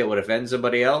anything that would offend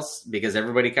somebody else because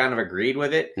everybody kind of agreed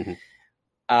with it.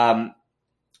 Mm-hmm.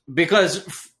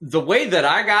 Because the way that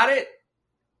I got it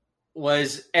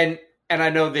was, and I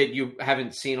know that you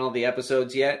haven't seen all the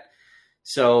episodes yet,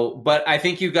 but I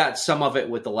think you got some of it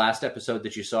with the last episode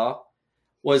that you saw,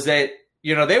 was that,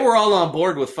 they were all on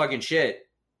board with fucking shit,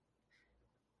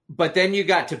 but then you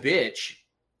got to bitch,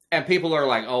 and people are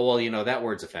like, oh, well, that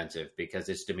word's offensive because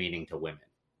it's demeaning to women.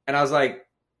 And I was like,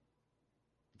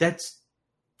 that's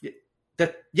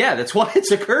why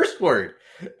it's a curse word.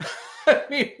 I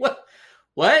mean,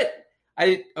 what?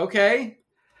 Okay.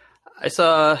 I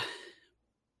saw.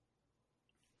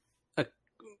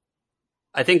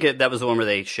 I think that was the one where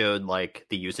they showed like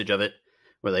the usage of it,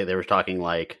 where they were talking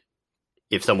like,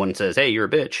 if someone says, "Hey, you're a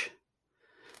bitch,"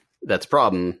 that's a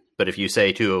problem. But if you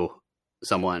say to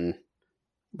someone,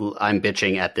 "I'm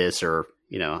bitching at this," or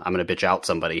I'm going to bitch out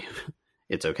somebody,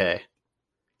 it's okay.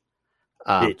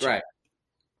 Bitch. Right.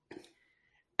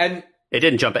 And it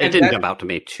didn't jump out to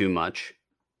me too much.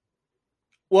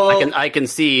 well, I can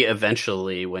see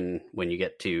eventually when you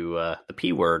get to the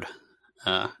P word.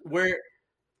 where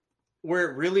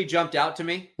it really jumped out to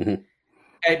me, Mhm.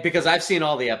 and because I've seen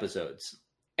all the episodes,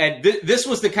 and this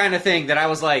was the kind of thing that I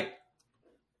was like,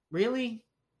 really?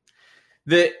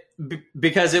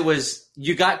 Because it was,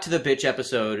 you got to the bitch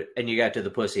episode and you got to the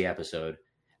pussy episode,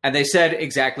 And they said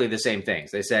exactly the same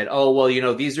things. They said, oh, well,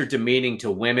 these are demeaning to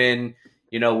women.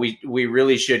 We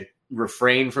really should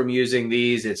refrain from using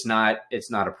these. It's not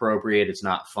appropriate. It's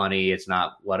not funny. It's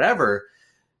not whatever.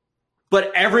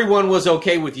 But everyone was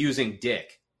okay with using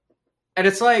dick. And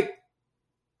it's like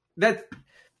that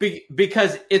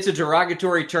because it's a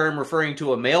derogatory term referring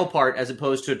to a male part as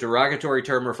opposed to a derogatory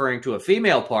term referring to a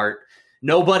female part.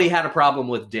 Nobody had a problem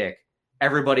with dick.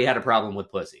 Everybody had a problem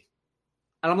with pussy.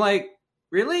 And I'm like,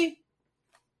 really?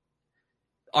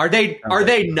 Are they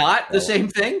not the same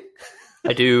thing?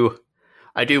 I do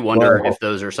wonder if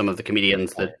those are some of the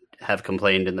comedians that have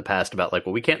complained in the past about like,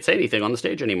 well, we can't say anything on the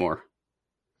stage anymore.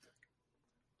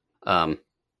 But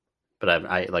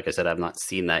I like I said, I've not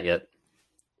seen that yet.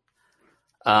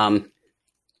 I was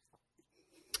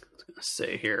gonna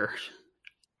say here,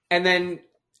 and then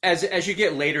as you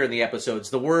get later in the episodes,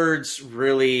 the words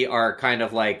really are kind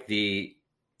of like the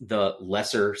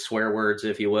lesser swear words,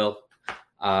 if you will.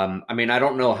 I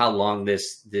don't know how long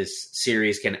this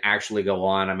series can actually go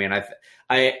on.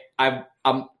 I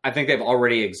think they've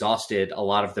already exhausted a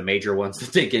lot of the major ones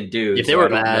that they can do. If they were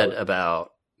mad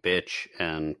about bitch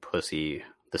and pussy,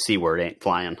 the C word ain't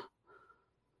flying.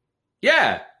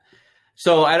 Yeah.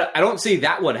 So I don't see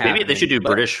that would happen. Maybe they should do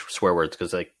British swear words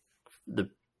because like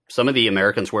some of the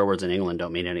American swear words in England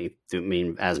don't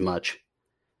mean as much,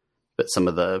 but some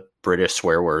of the British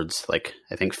swear words, like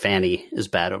I think fanny is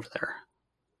bad over there.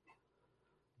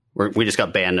 We just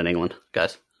got banned in England,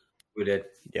 guys. We did.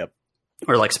 Yep.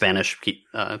 Or like Spanish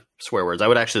swear words. I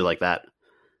would actually like that.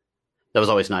 That was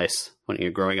always nice when you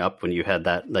were growing up, when you had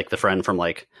that, like the friend from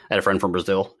I had a friend from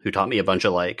Brazil who taught me a bunch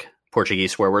of like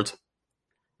Portuguese swear words.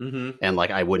 Mm-hmm. And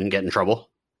like, I wouldn't get in trouble.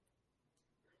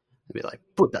 I'd be like,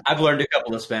 puta. I've learned a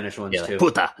couple of Spanish ones Yeah, too. like,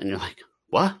 puta. And you're like,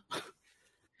 what?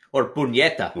 Or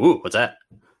puñeta. Ooh, what's that?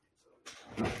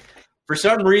 For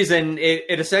some reason,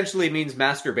 it essentially means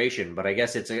masturbation, but I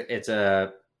guess it's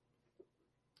a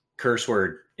curse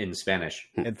word in Spanish.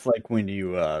 It's like when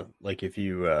you if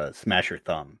you smash your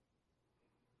thumb.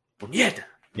 Puñeta.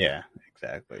 Yeah,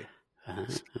 exactly.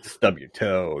 Stub your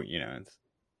toe.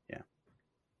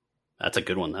 That's a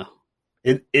good one though.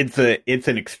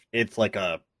 It's like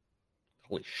a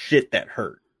holy shit that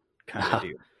hurt kind of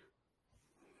deal.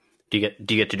 Do you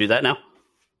get to do that now?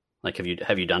 Like, have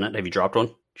you done it? Have you dropped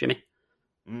one, Jimmy?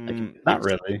 Not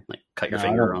really. Like cut your No, I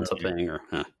finger don't on really. something or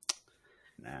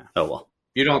Nah, oh well.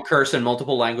 You don't curse in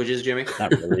multiple languages, Jimmy? not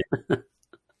really.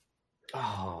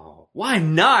 Oh, why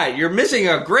not? You're missing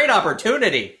a great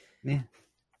opportunity.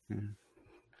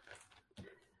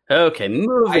 Okay, I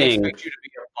moving. expect you to be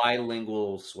a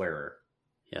bilingual swearer.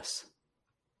 Yes.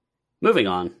 Moving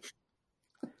on.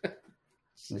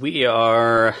 We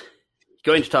are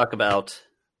going to talk about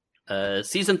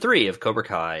season 3 of Cobra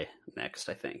Kai next,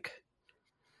 I think.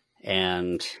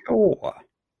 And Oh,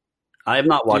 I have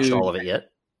not watched Dude. all of it yet.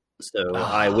 So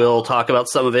I will talk about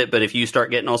some of it, but if you start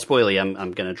getting all spoily, I'm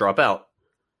going to drop out.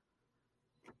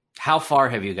 How far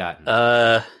have you gotten?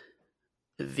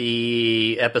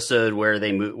 The episode where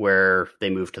they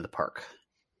move to the park.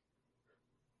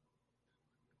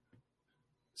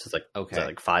 So it's like, Okay. is that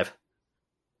like 5?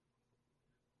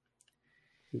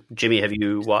 Jimmy, have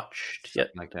you watched yet?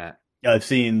 Like that. I've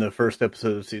seen the first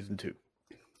episode of season 2.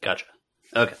 Gotcha.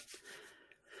 Okay.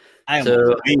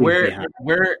 So way where behind.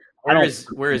 where I where don't is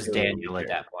where is think they're Daniel at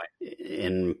that point?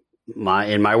 In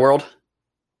my world,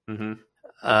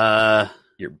 Mm-hmm.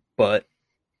 Your butt.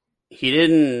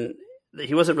 he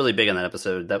wasn't really big in that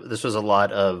episode. This was a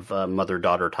lot of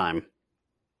mother-daughter time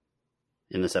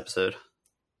in this episode.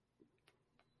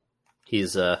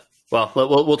 He's well,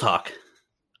 we'll talk.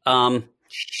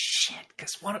 Shit,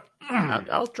 guess what?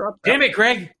 I'll drop. Damn it,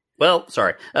 Greg! Well,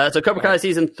 sorry. So Cobra Kai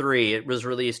Season 3, it was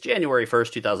released January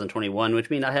 1st, 2021, which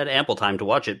means I had ample time to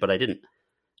watch it, but I didn't,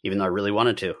 even though I really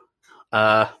wanted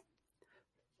to.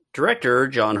 Director,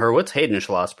 John Hurwitz, Hayden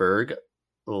Schlossberg.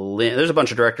 There's a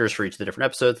bunch of directors for each of the different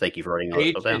episodes. Thank you for writing all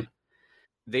those down.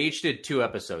 They each did 2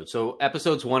 episodes. So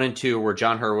episodes 1 and 2 were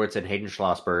John Hurwitz and Hayden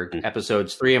Schlossberg. Mm.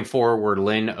 Episodes 3 and 4 were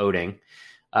Lynn Oding.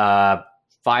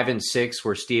 5 and 6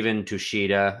 were Steven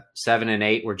Tushida. 7 and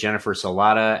 8 were Jennifer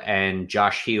Salata, and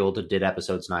Josh Heald did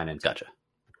episodes 9 and 10. Gotcha.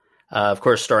 Of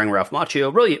course, starring Ralph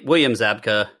Macchio, William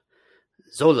Zabka,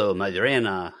 Zolo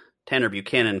Madureira, Tanner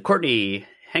Buchanan, Courtney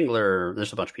Hengler.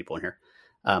 There's a bunch of people in here.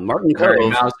 Martin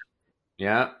Cove.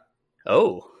 Yeah.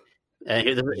 Oh,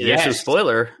 here's some Yes.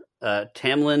 spoiler.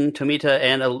 Tamlin Tomita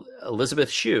and Elizabeth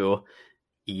Shue,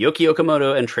 Yoki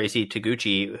Okamoto and Tracy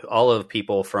Taguchi, all of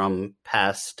people from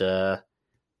past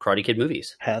Karate Kid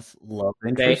movies. Past love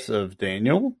interest of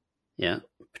Daniel. Yeah,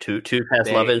 two past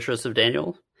They- love interests of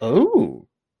Daniel. Oh,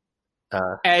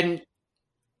 And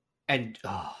And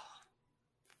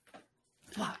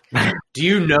fuck. Do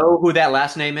you know who that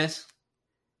last name is?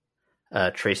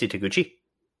 Tracy Taguchi?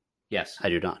 Yes. I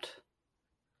do not.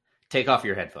 Take off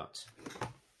your headphones.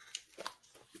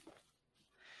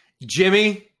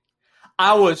 Jimmy,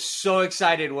 I was so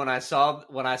excited when I saw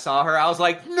her. I was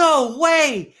like, no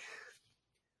way!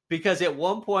 Because at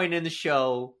one point in the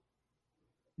show,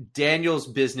 Daniel's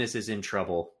business is in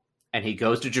trouble, and he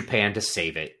goes to Japan to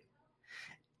save it.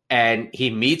 And he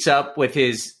meets up with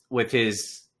his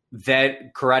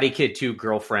then Karate Kid 2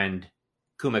 girlfriend,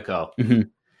 Kumiko. Mm-hmm.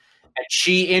 And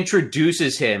she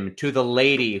introduces him to the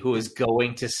lady who is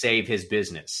going to save his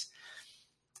business.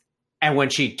 And when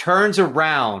she turns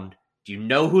around, do you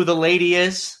know who the lady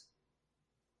is?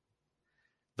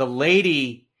 The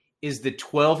lady is the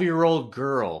 12-year-old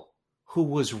girl who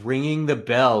was ringing the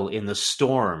bell in the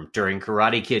storm during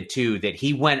Karate Kid 2 that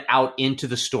he went out into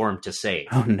the storm to save.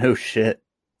 Oh, no shit.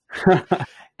 And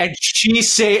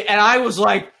and I was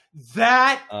like,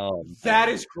 that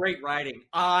is great writing.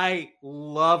 I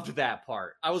loved that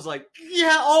part. I was like,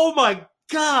 yeah, oh my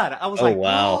God. I was like,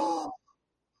 wow. Oh.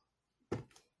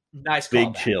 Nice Big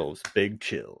callback. Big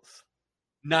chills.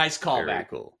 Nice Very callback.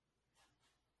 cool.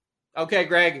 Okay,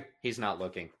 Greg. He's not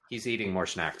looking. He's eating more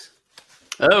snacks.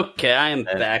 Okay, I am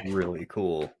That's back. really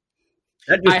cool.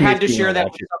 I had to share that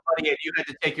with somebody, and you had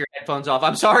to take your headphones off.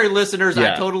 I'm sorry, listeners.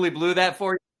 Yeah. I totally blew that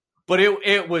for you. But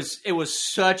it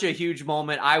was such a huge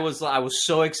moment. I was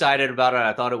so excited about it.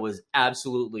 I thought it was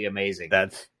absolutely amazing.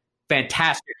 That's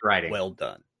fantastic writing. well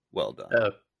done. Well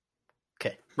done.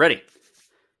 Okay, ready.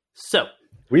 So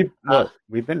We've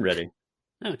been ready.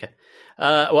 okay.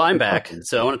 Well, I'm back,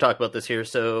 so I want to talk about this here.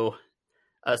 So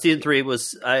season 3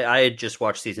 was I had just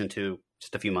watched season 2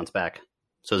 just a few months back,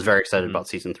 so I was very excited about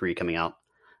season 3 coming out.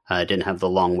 I didn't have the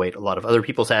long wait a lot of other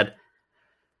people's had.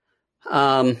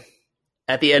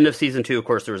 At the end of season 2, of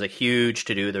course, there was a huge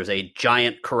to-do. There was a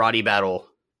giant karate battle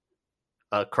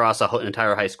across an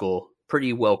entire high school.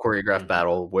 Pretty well choreographed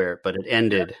battle, but it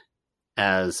ended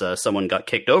as someone got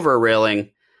kicked over a railing,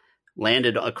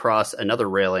 landed across another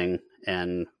railing,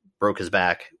 and broke his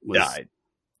back. Died.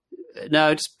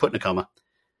 No, just put in a coma.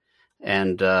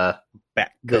 And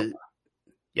Back.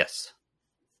 yes,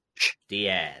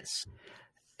 Diaz.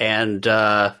 and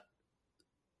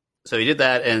so he did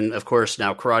that, and of course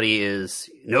now karate is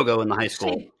no-go in the high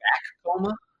school. Back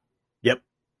coma? Yep.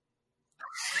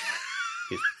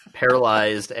 He's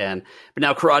paralyzed, but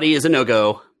now karate is a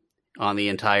no-go on the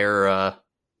entire,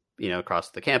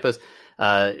 across the campus.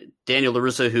 Daniel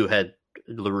LaRusso,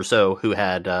 who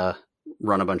had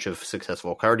run a bunch of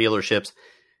successful car dealerships,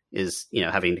 is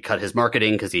having to cut his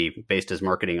marketing because he based his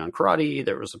marketing on karate.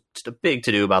 There was just a big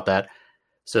to do about that.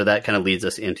 So that kind of leads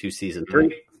us into season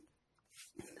 3,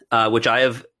 which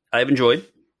I've enjoyed.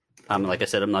 Like I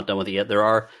said, I'm not done with it yet.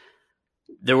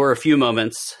 There were a few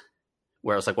moments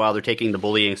where I was like, wow, they're taking the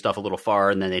bullying stuff a little far,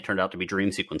 and then they turned out to be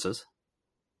dream sequences.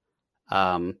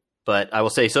 But I will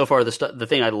say so far, the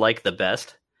thing I like the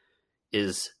best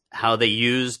is how they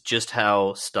use just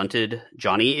how stunted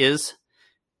Johnny is,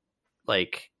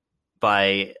 like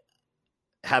by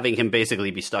having him basically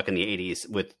be stuck in the 80s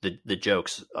with the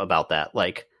jokes about that.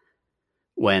 Like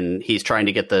when he's trying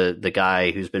to get the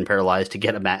guy who's been paralyzed to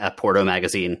get a Porto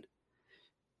magazine,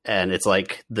 and it's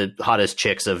like the hottest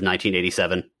chicks of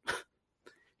 1987.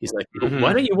 He's like,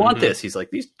 why don't you want this? He's like,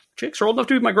 these chicks are old enough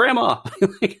to be my grandma.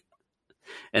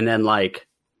 And then like,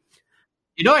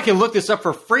 I can look this up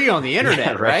for free on the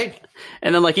internet, yeah, right?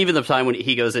 And then like even the time when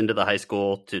he goes into the high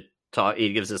school to talk,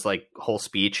 he gives this like whole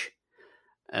speech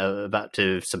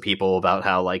to some people about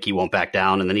how like he won't back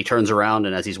down, and then he turns around,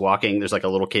 and as he's walking, there's like a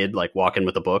little kid like walking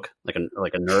with a book, like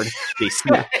a nerd.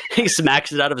 He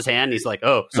smacks it out of his hand. He's like,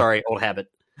 "Oh, sorry, old habit."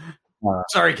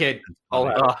 Sorry, kid.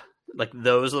 Like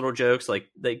those little jokes, like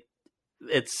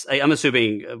I'm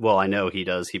assuming. Well, I know he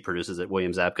does. He produces it.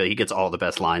 William Zabka. He gets all the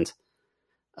best lines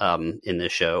in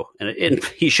this show, and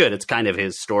he should. It's kind of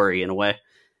his story in a way.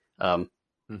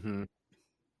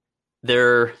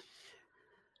 There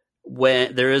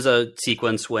is a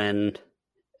sequence when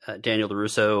Daniel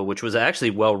LaRusso, which was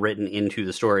actually well written into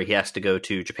the story, he has to go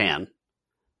to Japan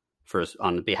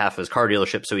on behalf of his car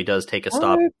dealership. So he does take a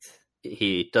stop.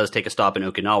 He does take a stop in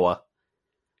Okinawa,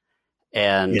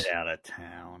 and Get out of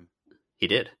town. He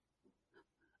did,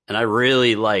 and I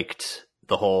really liked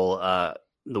the whole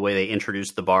the way they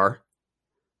introduced the bar.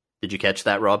 Did you catch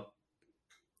that, Rob?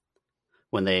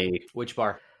 Which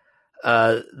bar?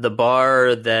 The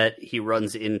bar that he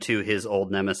runs into his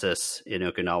old nemesis in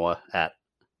Okinawa at.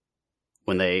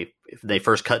 When they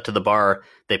first cut to the bar,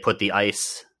 they put the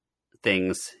ice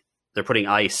things. They're putting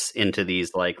ice into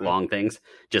these like long things,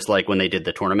 just like when they did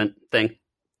the tournament thing.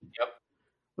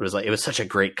 Yep. It was such a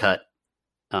great cut.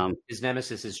 His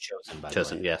nemesis is Chosen, by the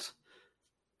Chosen, way. yes.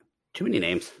 Too many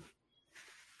names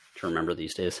to remember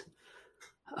these days.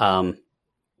 So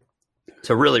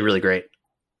really, really great.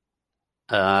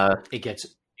 It gets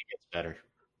better.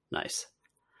 Nice.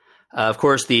 Of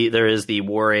course, there is the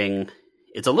warring.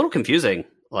 It's a little confusing,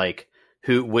 like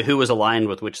who was aligned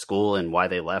with which school and why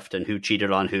they left, and who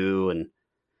cheated on who, and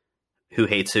who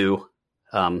hates who.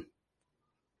 They're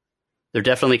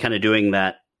definitely kind of doing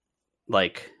that,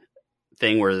 like,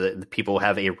 thing where the people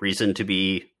have a reason to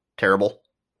be terrible.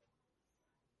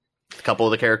 A couple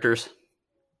of the characters.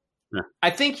 I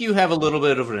think you have a little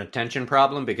bit of an attention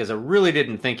problem because I really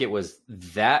didn't think it was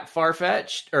that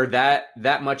far-fetched or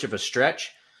that much of a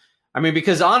stretch. I mean,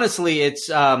 because honestly, it's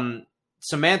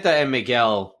Samantha and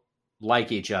Miguel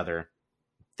like each other.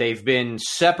 They've been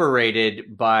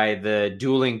separated by the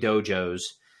dueling dojos,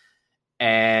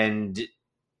 and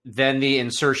then the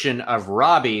insertion of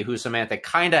Robbie, who Samantha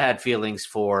kind of had feelings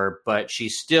for, but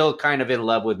she's still kind of in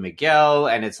love with Miguel,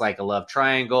 and it's like a love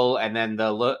triangle. And then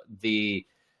the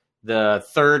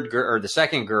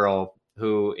second girl,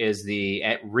 who is the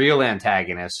real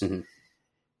antagonist, Mhm.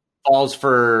 falls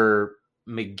for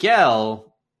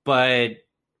Miguel, but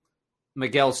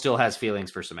Miguel still has feelings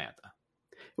for Samantha.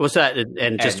 What's that?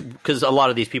 And just because a lot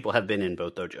of these people have been in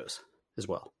both dojos as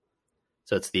well.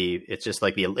 So it's the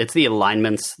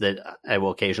alignments that I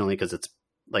will occasionally, because it's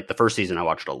like the first season I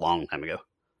watched a long time ago.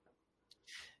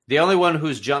 The only one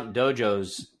who's jumped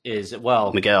dojos is,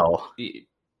 well, Miguel.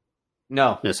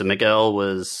 No, So Miguel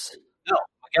was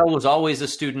Miguel was always a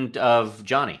student of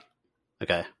Johnny.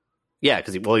 okay. Yeah,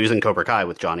 because he was in Cobra Kai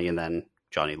with Johnny, and then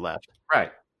Johnny left.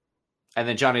 Right. And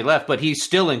then Johnny left, but he's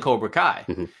still in Cobra Kai.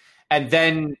 Mhm. And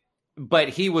then, but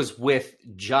he was with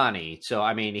Johnny. So,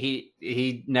 I mean,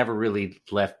 he never really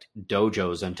left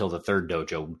dojos until the third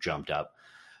dojo jumped up.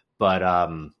 But, I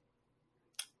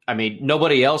mean,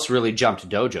 nobody else really jumped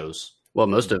dojos. Well,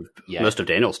 most of Yeah.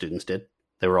 Daniel's students did.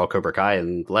 They were all Cobra Kai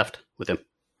and left with him.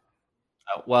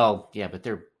 Well, yeah, but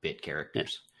they're bit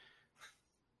characters.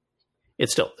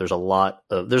 It's still there's a lot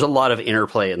of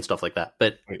interplay and stuff like that.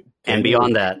 But and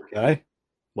beyond that, Kai?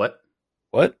 what?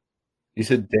 What? You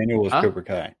said Daniel was Huh? Cobra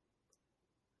Kai.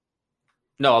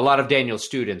 No, a lot of Daniel's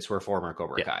students were former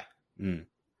Cobra Yeah. Kai. Mm.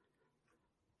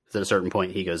 At a certain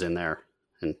point, he goes in there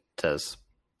and says,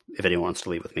 "If anyone wants to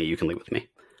leave with me, you can leave with me."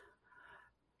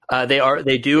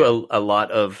 They do a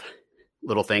lot of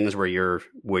little things where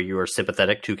you are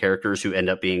sympathetic to characters who end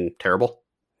up being terrible.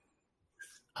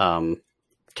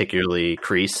 Particularly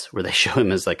Kreese, where they show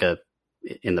him as like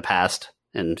in the past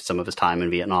and some of his time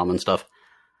in Vietnam and stuff.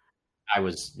 I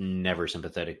was never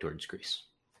sympathetic towards Grease.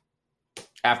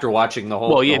 After watching the whole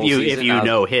Well, the if whole you season, I was-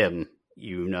 know him,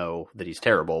 you know that he's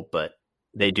terrible, but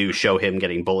they do show him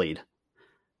getting bullied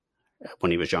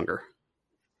when he was younger.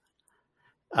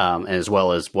 As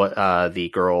well as what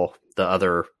the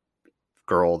other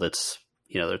girl that's,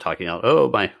 they're talking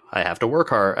about, I have to work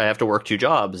hard. I have to work 2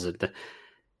 jobs.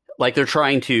 Like they're not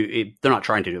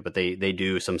trying to do it, but they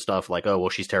do some stuff like, oh, well,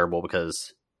 she's terrible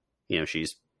because,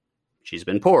 she's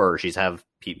been poor. She's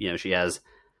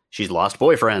lost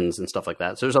boyfriends and stuff like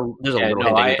that. So there's a little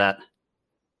hinting at that.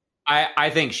 I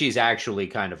think she's actually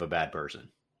kind of a bad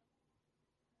person.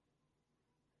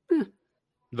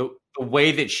 The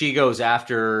way that she goes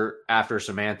after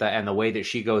Samantha and the way that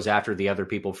she goes after the other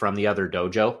people from the other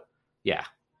dojo, yeah.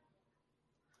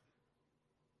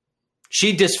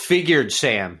 She disfigured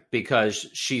Sam because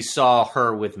she saw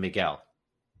her with Miguel.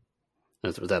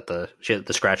 Was that she had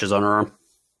the scratches on her arm?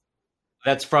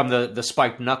 That's from the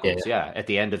spiked knuckles, yeah, at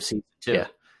the end of season 2. Yeah.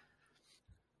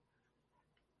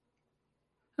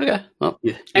 Okay. Well,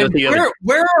 And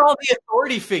where are all the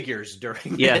authority figures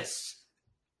during this?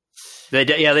 They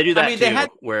do that mean, too.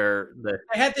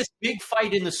 They had this big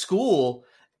fight in the school,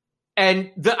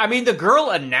 and the girl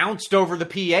announced over the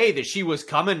PA that she was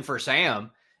coming for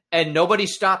Sam, and nobody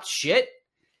stopped shit.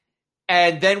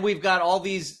 And then we've got all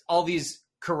these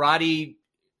karate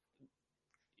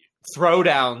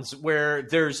throwdowns where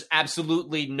there's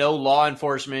absolutely no law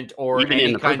enforcement or Even any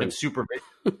in the kind prison. of supervision.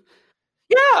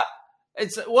 Yeah. In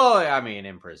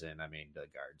prison, the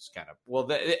guards kind of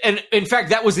and in fact,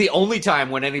 that was the only time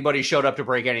when anybody showed up to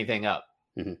break anything up.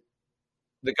 Mm-hmm.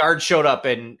 The guards showed up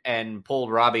and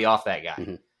pulled Robbie off that guy.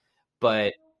 Mm-hmm.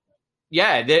 But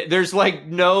yeah, there's like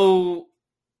no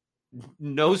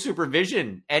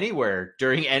supervision anywhere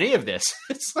during any of this.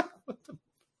 It's like, what the...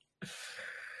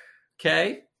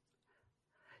 Okay.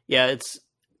 Yeah, it's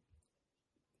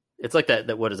like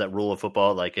that. What is that rule of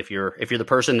football? Like if you're the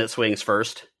person that swings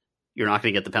first, you're not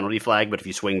going to get the penalty flag, but if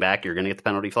you swing back, you're going to get the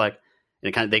penalty flag.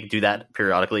 And they do that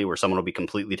periodically where someone will be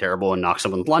completely terrible and knock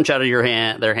someone's lunch out of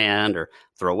their hand or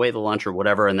throw away the lunch or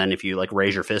whatever. And then if you like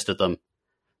raise your fist at them,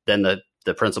 then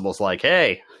the principal's like,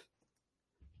 hey,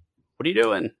 what are you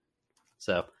doing?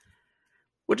 So,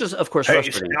 which is of course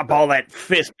frustrating. Stop all that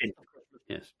fisting.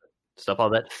 Yes. Stop all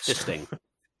that fisting.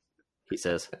 He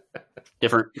says,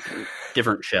 different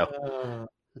show,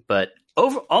 but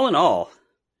all in all,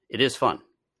 it is fun.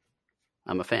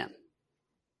 I'm a fan.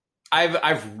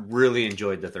 I've really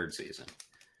enjoyed the third season.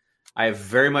 I've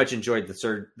very much enjoyed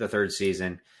the third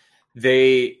season.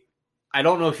 I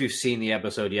don't know if you've seen the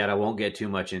episode yet. I won't get too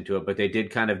much into it, but they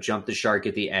did kind of jump the shark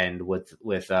at the end with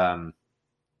the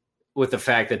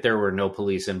fact that there were no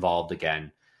police involved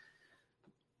again.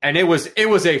 And it was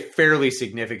a fairly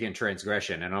significant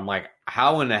transgression. And I'm like,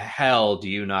 how in the hell do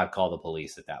you not call the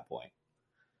police at that point?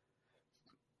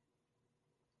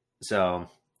 So,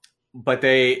 but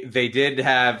they did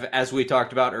have, as we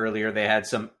talked about earlier, they had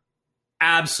some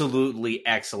absolutely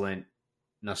excellent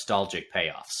nostalgic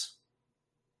payoffs.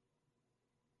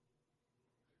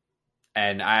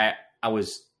 And I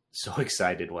was so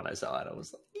excited when I saw it. I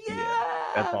was like,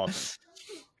 yeah, That's awesome.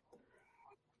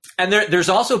 And there's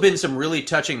also been some really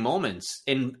touching moments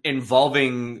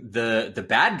involving the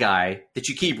bad guy that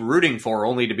you keep rooting for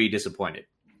only to be disappointed.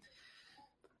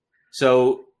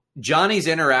 So Johnny's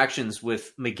interactions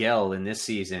with Miguel in this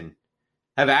season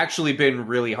have actually been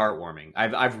really heartwarming.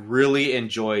 I've really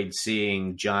enjoyed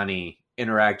seeing Johnny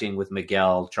interacting with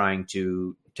Miguel, trying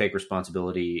to take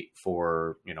responsibility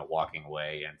for, walking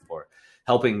away and for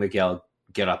helping Miguel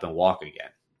get up and walk again.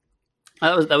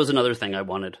 That was another thing I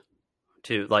wanted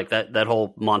to, like that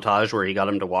whole montage where he got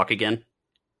him to walk again.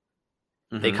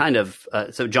 Mm-hmm. They kind of,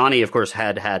 so Johnny, of course,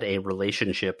 had a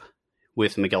relationship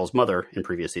with Miguel's mother in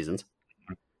previous seasons.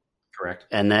 Correct.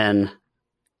 And then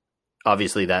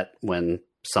obviously that when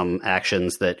some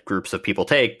actions that groups of people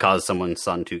take cause someone's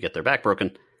son to get their back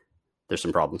broken, there's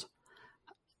some problems.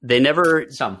 They never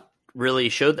really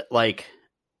showed that, like,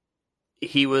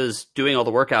 he was doing all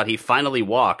the workout. He finally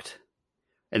walked,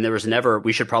 and there was never,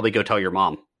 we should probably go tell your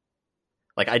mom.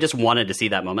 Like, I just wanted to see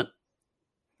that moment.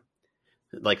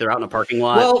 Like, they're out in a parking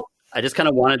lot. Well, I just kind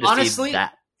of wanted to see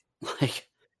that. Like,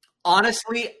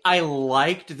 honestly, I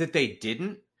liked that they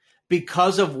didn't,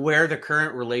 because of where the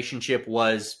current relationship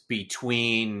was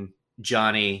between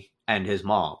Johnny and his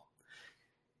mom.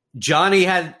 Johnny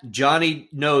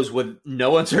knows with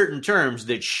no uncertain terms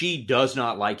that she does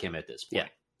not like him at this point. Yeah.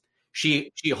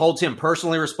 She holds him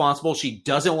personally responsible. She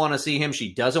doesn't want to see him.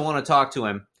 She doesn't want to talk to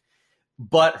him.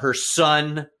 But her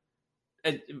son,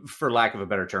 for lack of a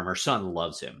better term, her son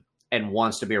loves him and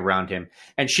wants to be around him.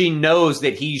 And she knows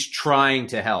that he's trying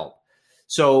to help.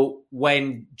 So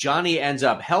when Johnny ends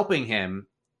up helping him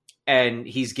and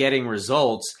he's getting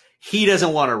results, he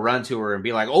doesn't want to run to her and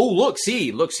be like, oh, look,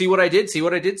 see what I did, see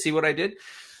what I did, see what I did.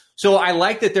 So I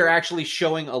like that they're actually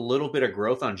showing a little bit of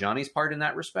growth on Johnny's part in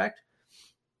that respect.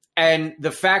 And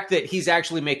the fact that he's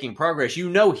actually making progress,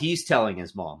 he's telling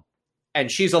his mom,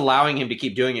 and she's allowing him to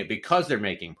keep doing it because they're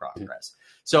making progress.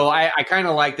 So I kind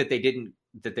of like that they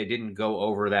didn't go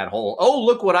over that whole, oh,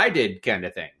 look what I did kind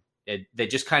of thing. They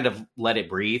just kind of let it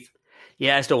breathe.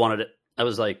 Yeah, I still wanted it. I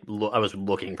was like, I was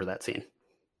looking for that scene.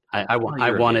 I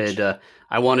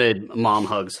wanted mom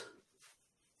hugs.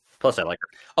 Plus, I like her.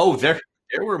 Oh, there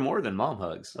were more than mom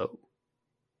hugs.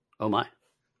 Oh my.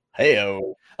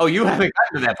 Hey-o. Oh, you haven't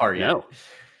gotten to that part yet. No.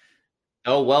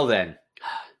 Oh, well then.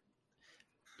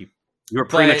 You were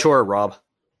premature, Rob.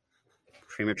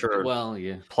 Premature. Well,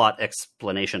 yeah. Plot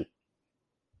explanation.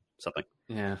 Something.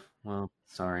 Yeah. Well,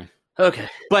 sorry. Okay.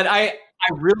 But I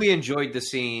really enjoyed the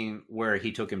scene where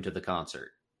he took him to the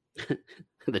concert.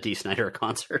 The Dee Snider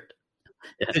concert.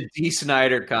 Yeah. The Dee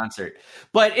Snider concert.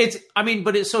 But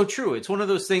it's so true. It's one of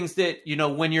those things that,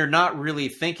 when you're not really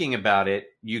thinking about it,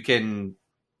 you can,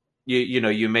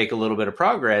 you make a little bit of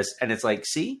progress, and it's like,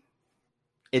 see,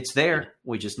 it's there.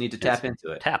 We just need to tap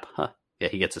into it. Tap, huh? Yeah,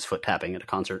 he gets his foot tapping at a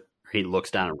concert. He looks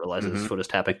down and realizes his foot is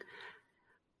tapping.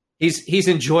 He's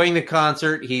enjoying the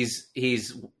concert. He's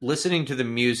listening to the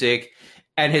music,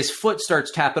 and his foot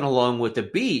starts tapping along with the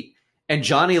beat. And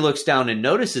Johnny looks down and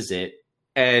notices it.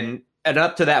 And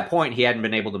up to that point, he hadn't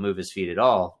been able to move his feet at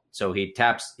all. So he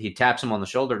taps him on the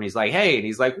shoulder, and he's like, "Hey!" And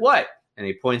he's like, "What?" And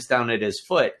he points down at his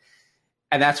foot,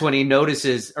 and that's when he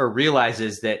notices or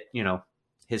realizes that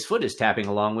his foot is tapping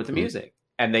along with the music.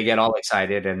 And they get all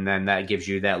excited, and then that gives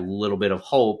you that little bit of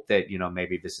hope that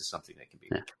maybe this is something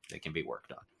that can be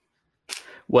worked on.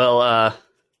 Well, I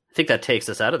think that takes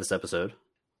us out of this episode.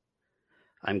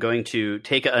 I'm going to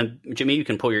take Jimmy, you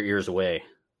can pull your ears away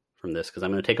from this because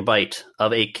I'm going to take a bite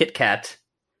of a Kit Kat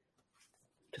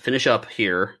to finish up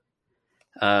here.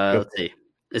 Let's see.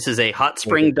 This is a Hot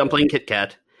Spring Dumpling Kit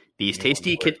Kat. These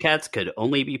tasty Kit Kats could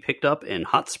only be picked up in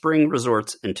hot spring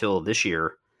resorts until this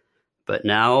year. But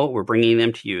now we're bringing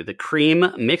them to you. The cream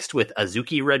mixed with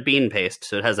Azuki red bean paste.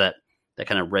 So it has that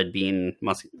kind of red bean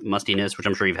mustiness, which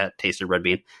I'm sure you've tasted red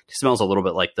bean. It smells a little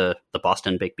bit like the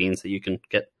Boston baked beans that you can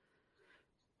get.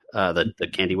 The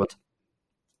candy ones.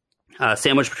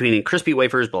 Sandwiched between crispy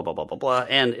wafers, blah, blah, blah, blah, blah.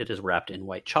 And it is wrapped in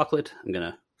white chocolate. I'm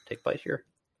going to take a bite here.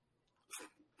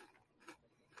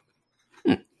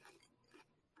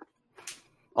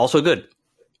 Also good.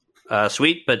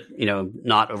 Sweet, but,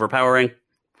 not overpowering.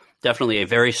 Definitely a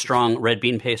very strong red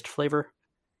bean paste flavor.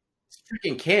 It's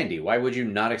freaking candy. Why would you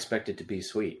not expect it to be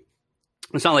sweet?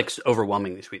 It's not like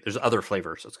overwhelmingly sweet. There's other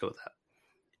flavors. Let's go with that.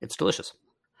 It's delicious.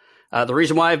 The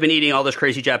reason why I've been eating all this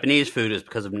crazy Japanese food is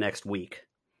because of next week.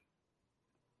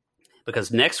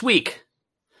 Because next week,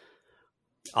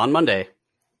 on Monday,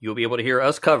 you'll be able to hear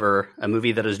us cover a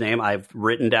movie that is named I've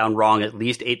written down wrong at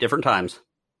least 8 different times.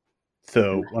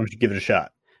 So why don't you give it a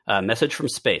shot? Message from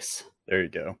Space. There you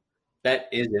go. That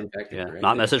is in fact correct.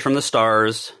 Not Message from the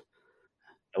Stars.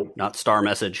 Nope. Not Star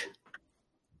Message.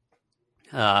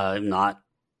 Not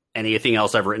anything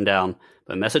else I've written down.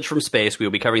 But Message from Space, we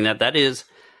will be covering that. That is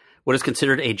what is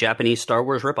considered a Japanese Star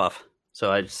Wars ripoff.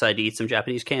 So I decided to eat some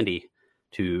Japanese candy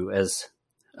as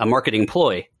a marketing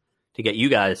ploy to get you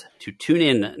guys to tune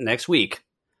in next week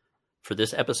for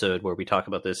this episode where we talk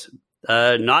about this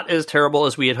not as terrible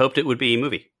as we had hoped it would be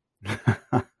movie.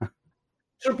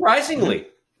 Surprisingly.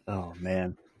 Oh,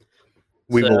 man.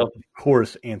 We will, of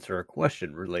course, answer a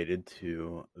question related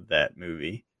to that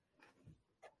movie.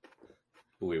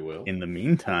 We will. In the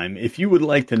meantime, if you would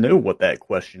like to know what that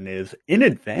question is in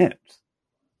advance,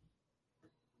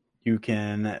 you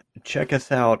can check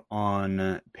us out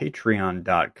on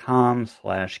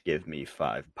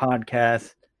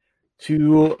patreon.com/GiveMe5Podcast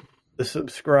to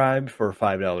subscribe for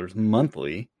 $5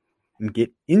 monthly and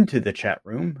get into the chat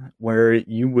room where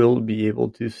you will be able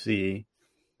to see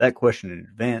that question in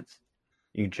advance.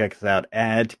 You can check us out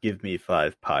at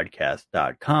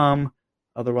GiveMe5Podcast.com.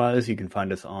 Otherwise, you can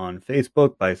find us on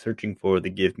Facebook by searching for the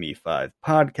Give Me 5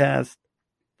 Podcast.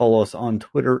 Follow us on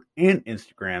Twitter and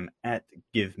Instagram at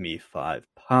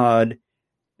GiveMe5Pod.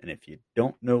 And if you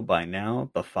don't know by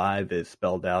now, the 5 is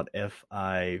spelled out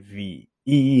Five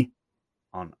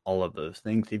on all of those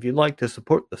things. If you'd like to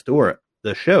support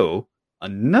the show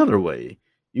another way,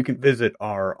 you can visit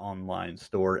our online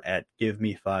store at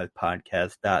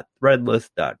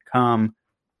giveme5podcast.threadless.com.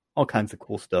 All kinds of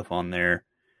cool stuff on there.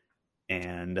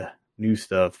 And new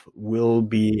stuff will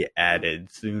be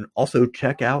added soon. Also,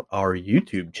 check out our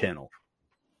YouTube channel.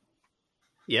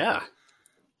 Yeah.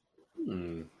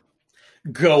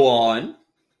 Go on.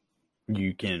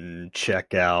 You can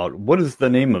check out, what is the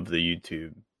name of the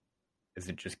YouTube? Is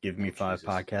it just Give Me 5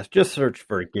 Podcast? Just search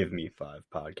for Give Me 5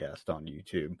 Podcast on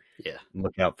YouTube. Yeah.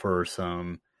 Look out for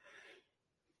some,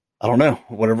 I don't know,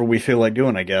 whatever we feel like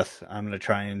doing, I guess. I'm going to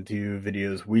try and do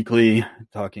videos weekly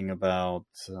talking about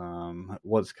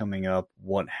what's coming up,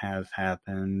 what has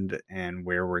happened, and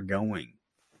where we're going.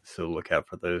 So look out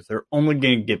for those. They're only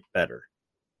going to get better.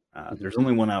 There's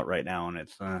only one out right now, and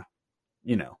it's, more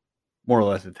or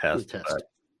less a test. But,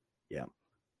 yeah.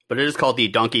 But it is called the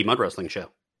Donkey Mud Wrestling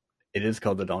Show. It is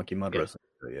called the Donkey Mud Wrestling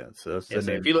Show, yeah. So, so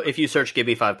if you search Give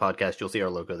Me 5 Podcast, you'll see our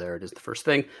logo there. It is the first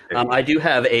thing. I do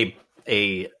have a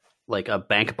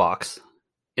bank box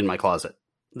in my closet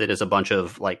that is a bunch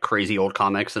of like crazy old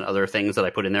comics and other things that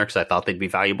I put in there because I thought they'd be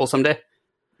valuable someday.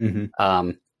 Mm-hmm.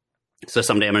 So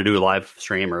someday I'm going to do a live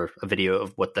stream or a video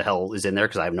of what the hell is in there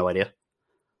because I have no idea.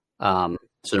 So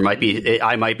there might be,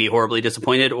 I might be horribly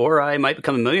disappointed, or I might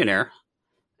become a millionaire.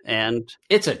 And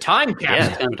it's a time capsule. Yeah,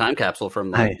 it's kind of a time capsule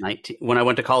from when I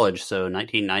went to college, so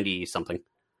 1990 something.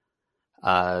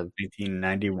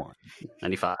 1991,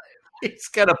 95. It's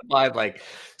gonna find like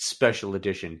special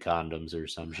edition condoms or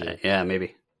some shit. Yeah,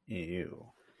 maybe. Ew.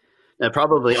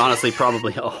 Probably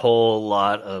a whole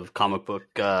lot of comic book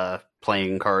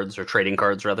playing cards or trading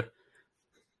cards, rather.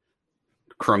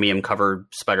 Chromium covered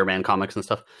Spider-Man comics and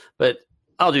stuff. But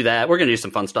I'll do that. We're gonna do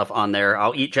some fun stuff on there.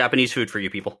 I'll eat Japanese food for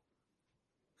you people.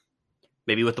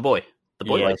 Maybe with the boy. The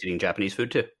boy likes eating Japanese food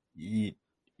too. Eat.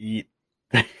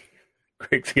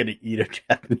 Greg's gonna eat a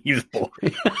Japanese boy.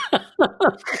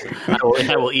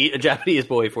 I will eat a Japanese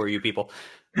boy for you people.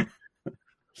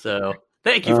 So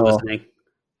thank you for listening.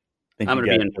 I'm going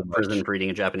to be in prison for eating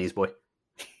a Japanese boy.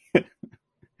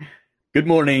 Good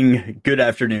morning, good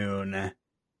afternoon,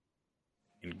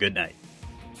 and good night.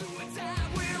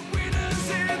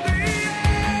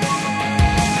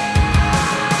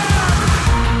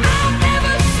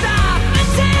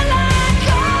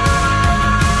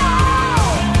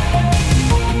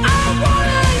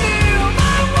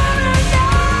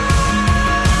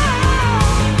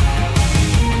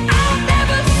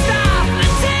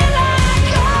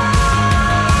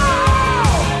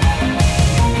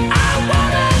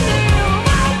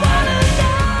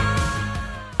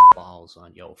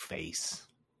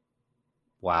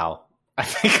 I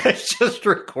think I just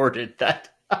recorded that.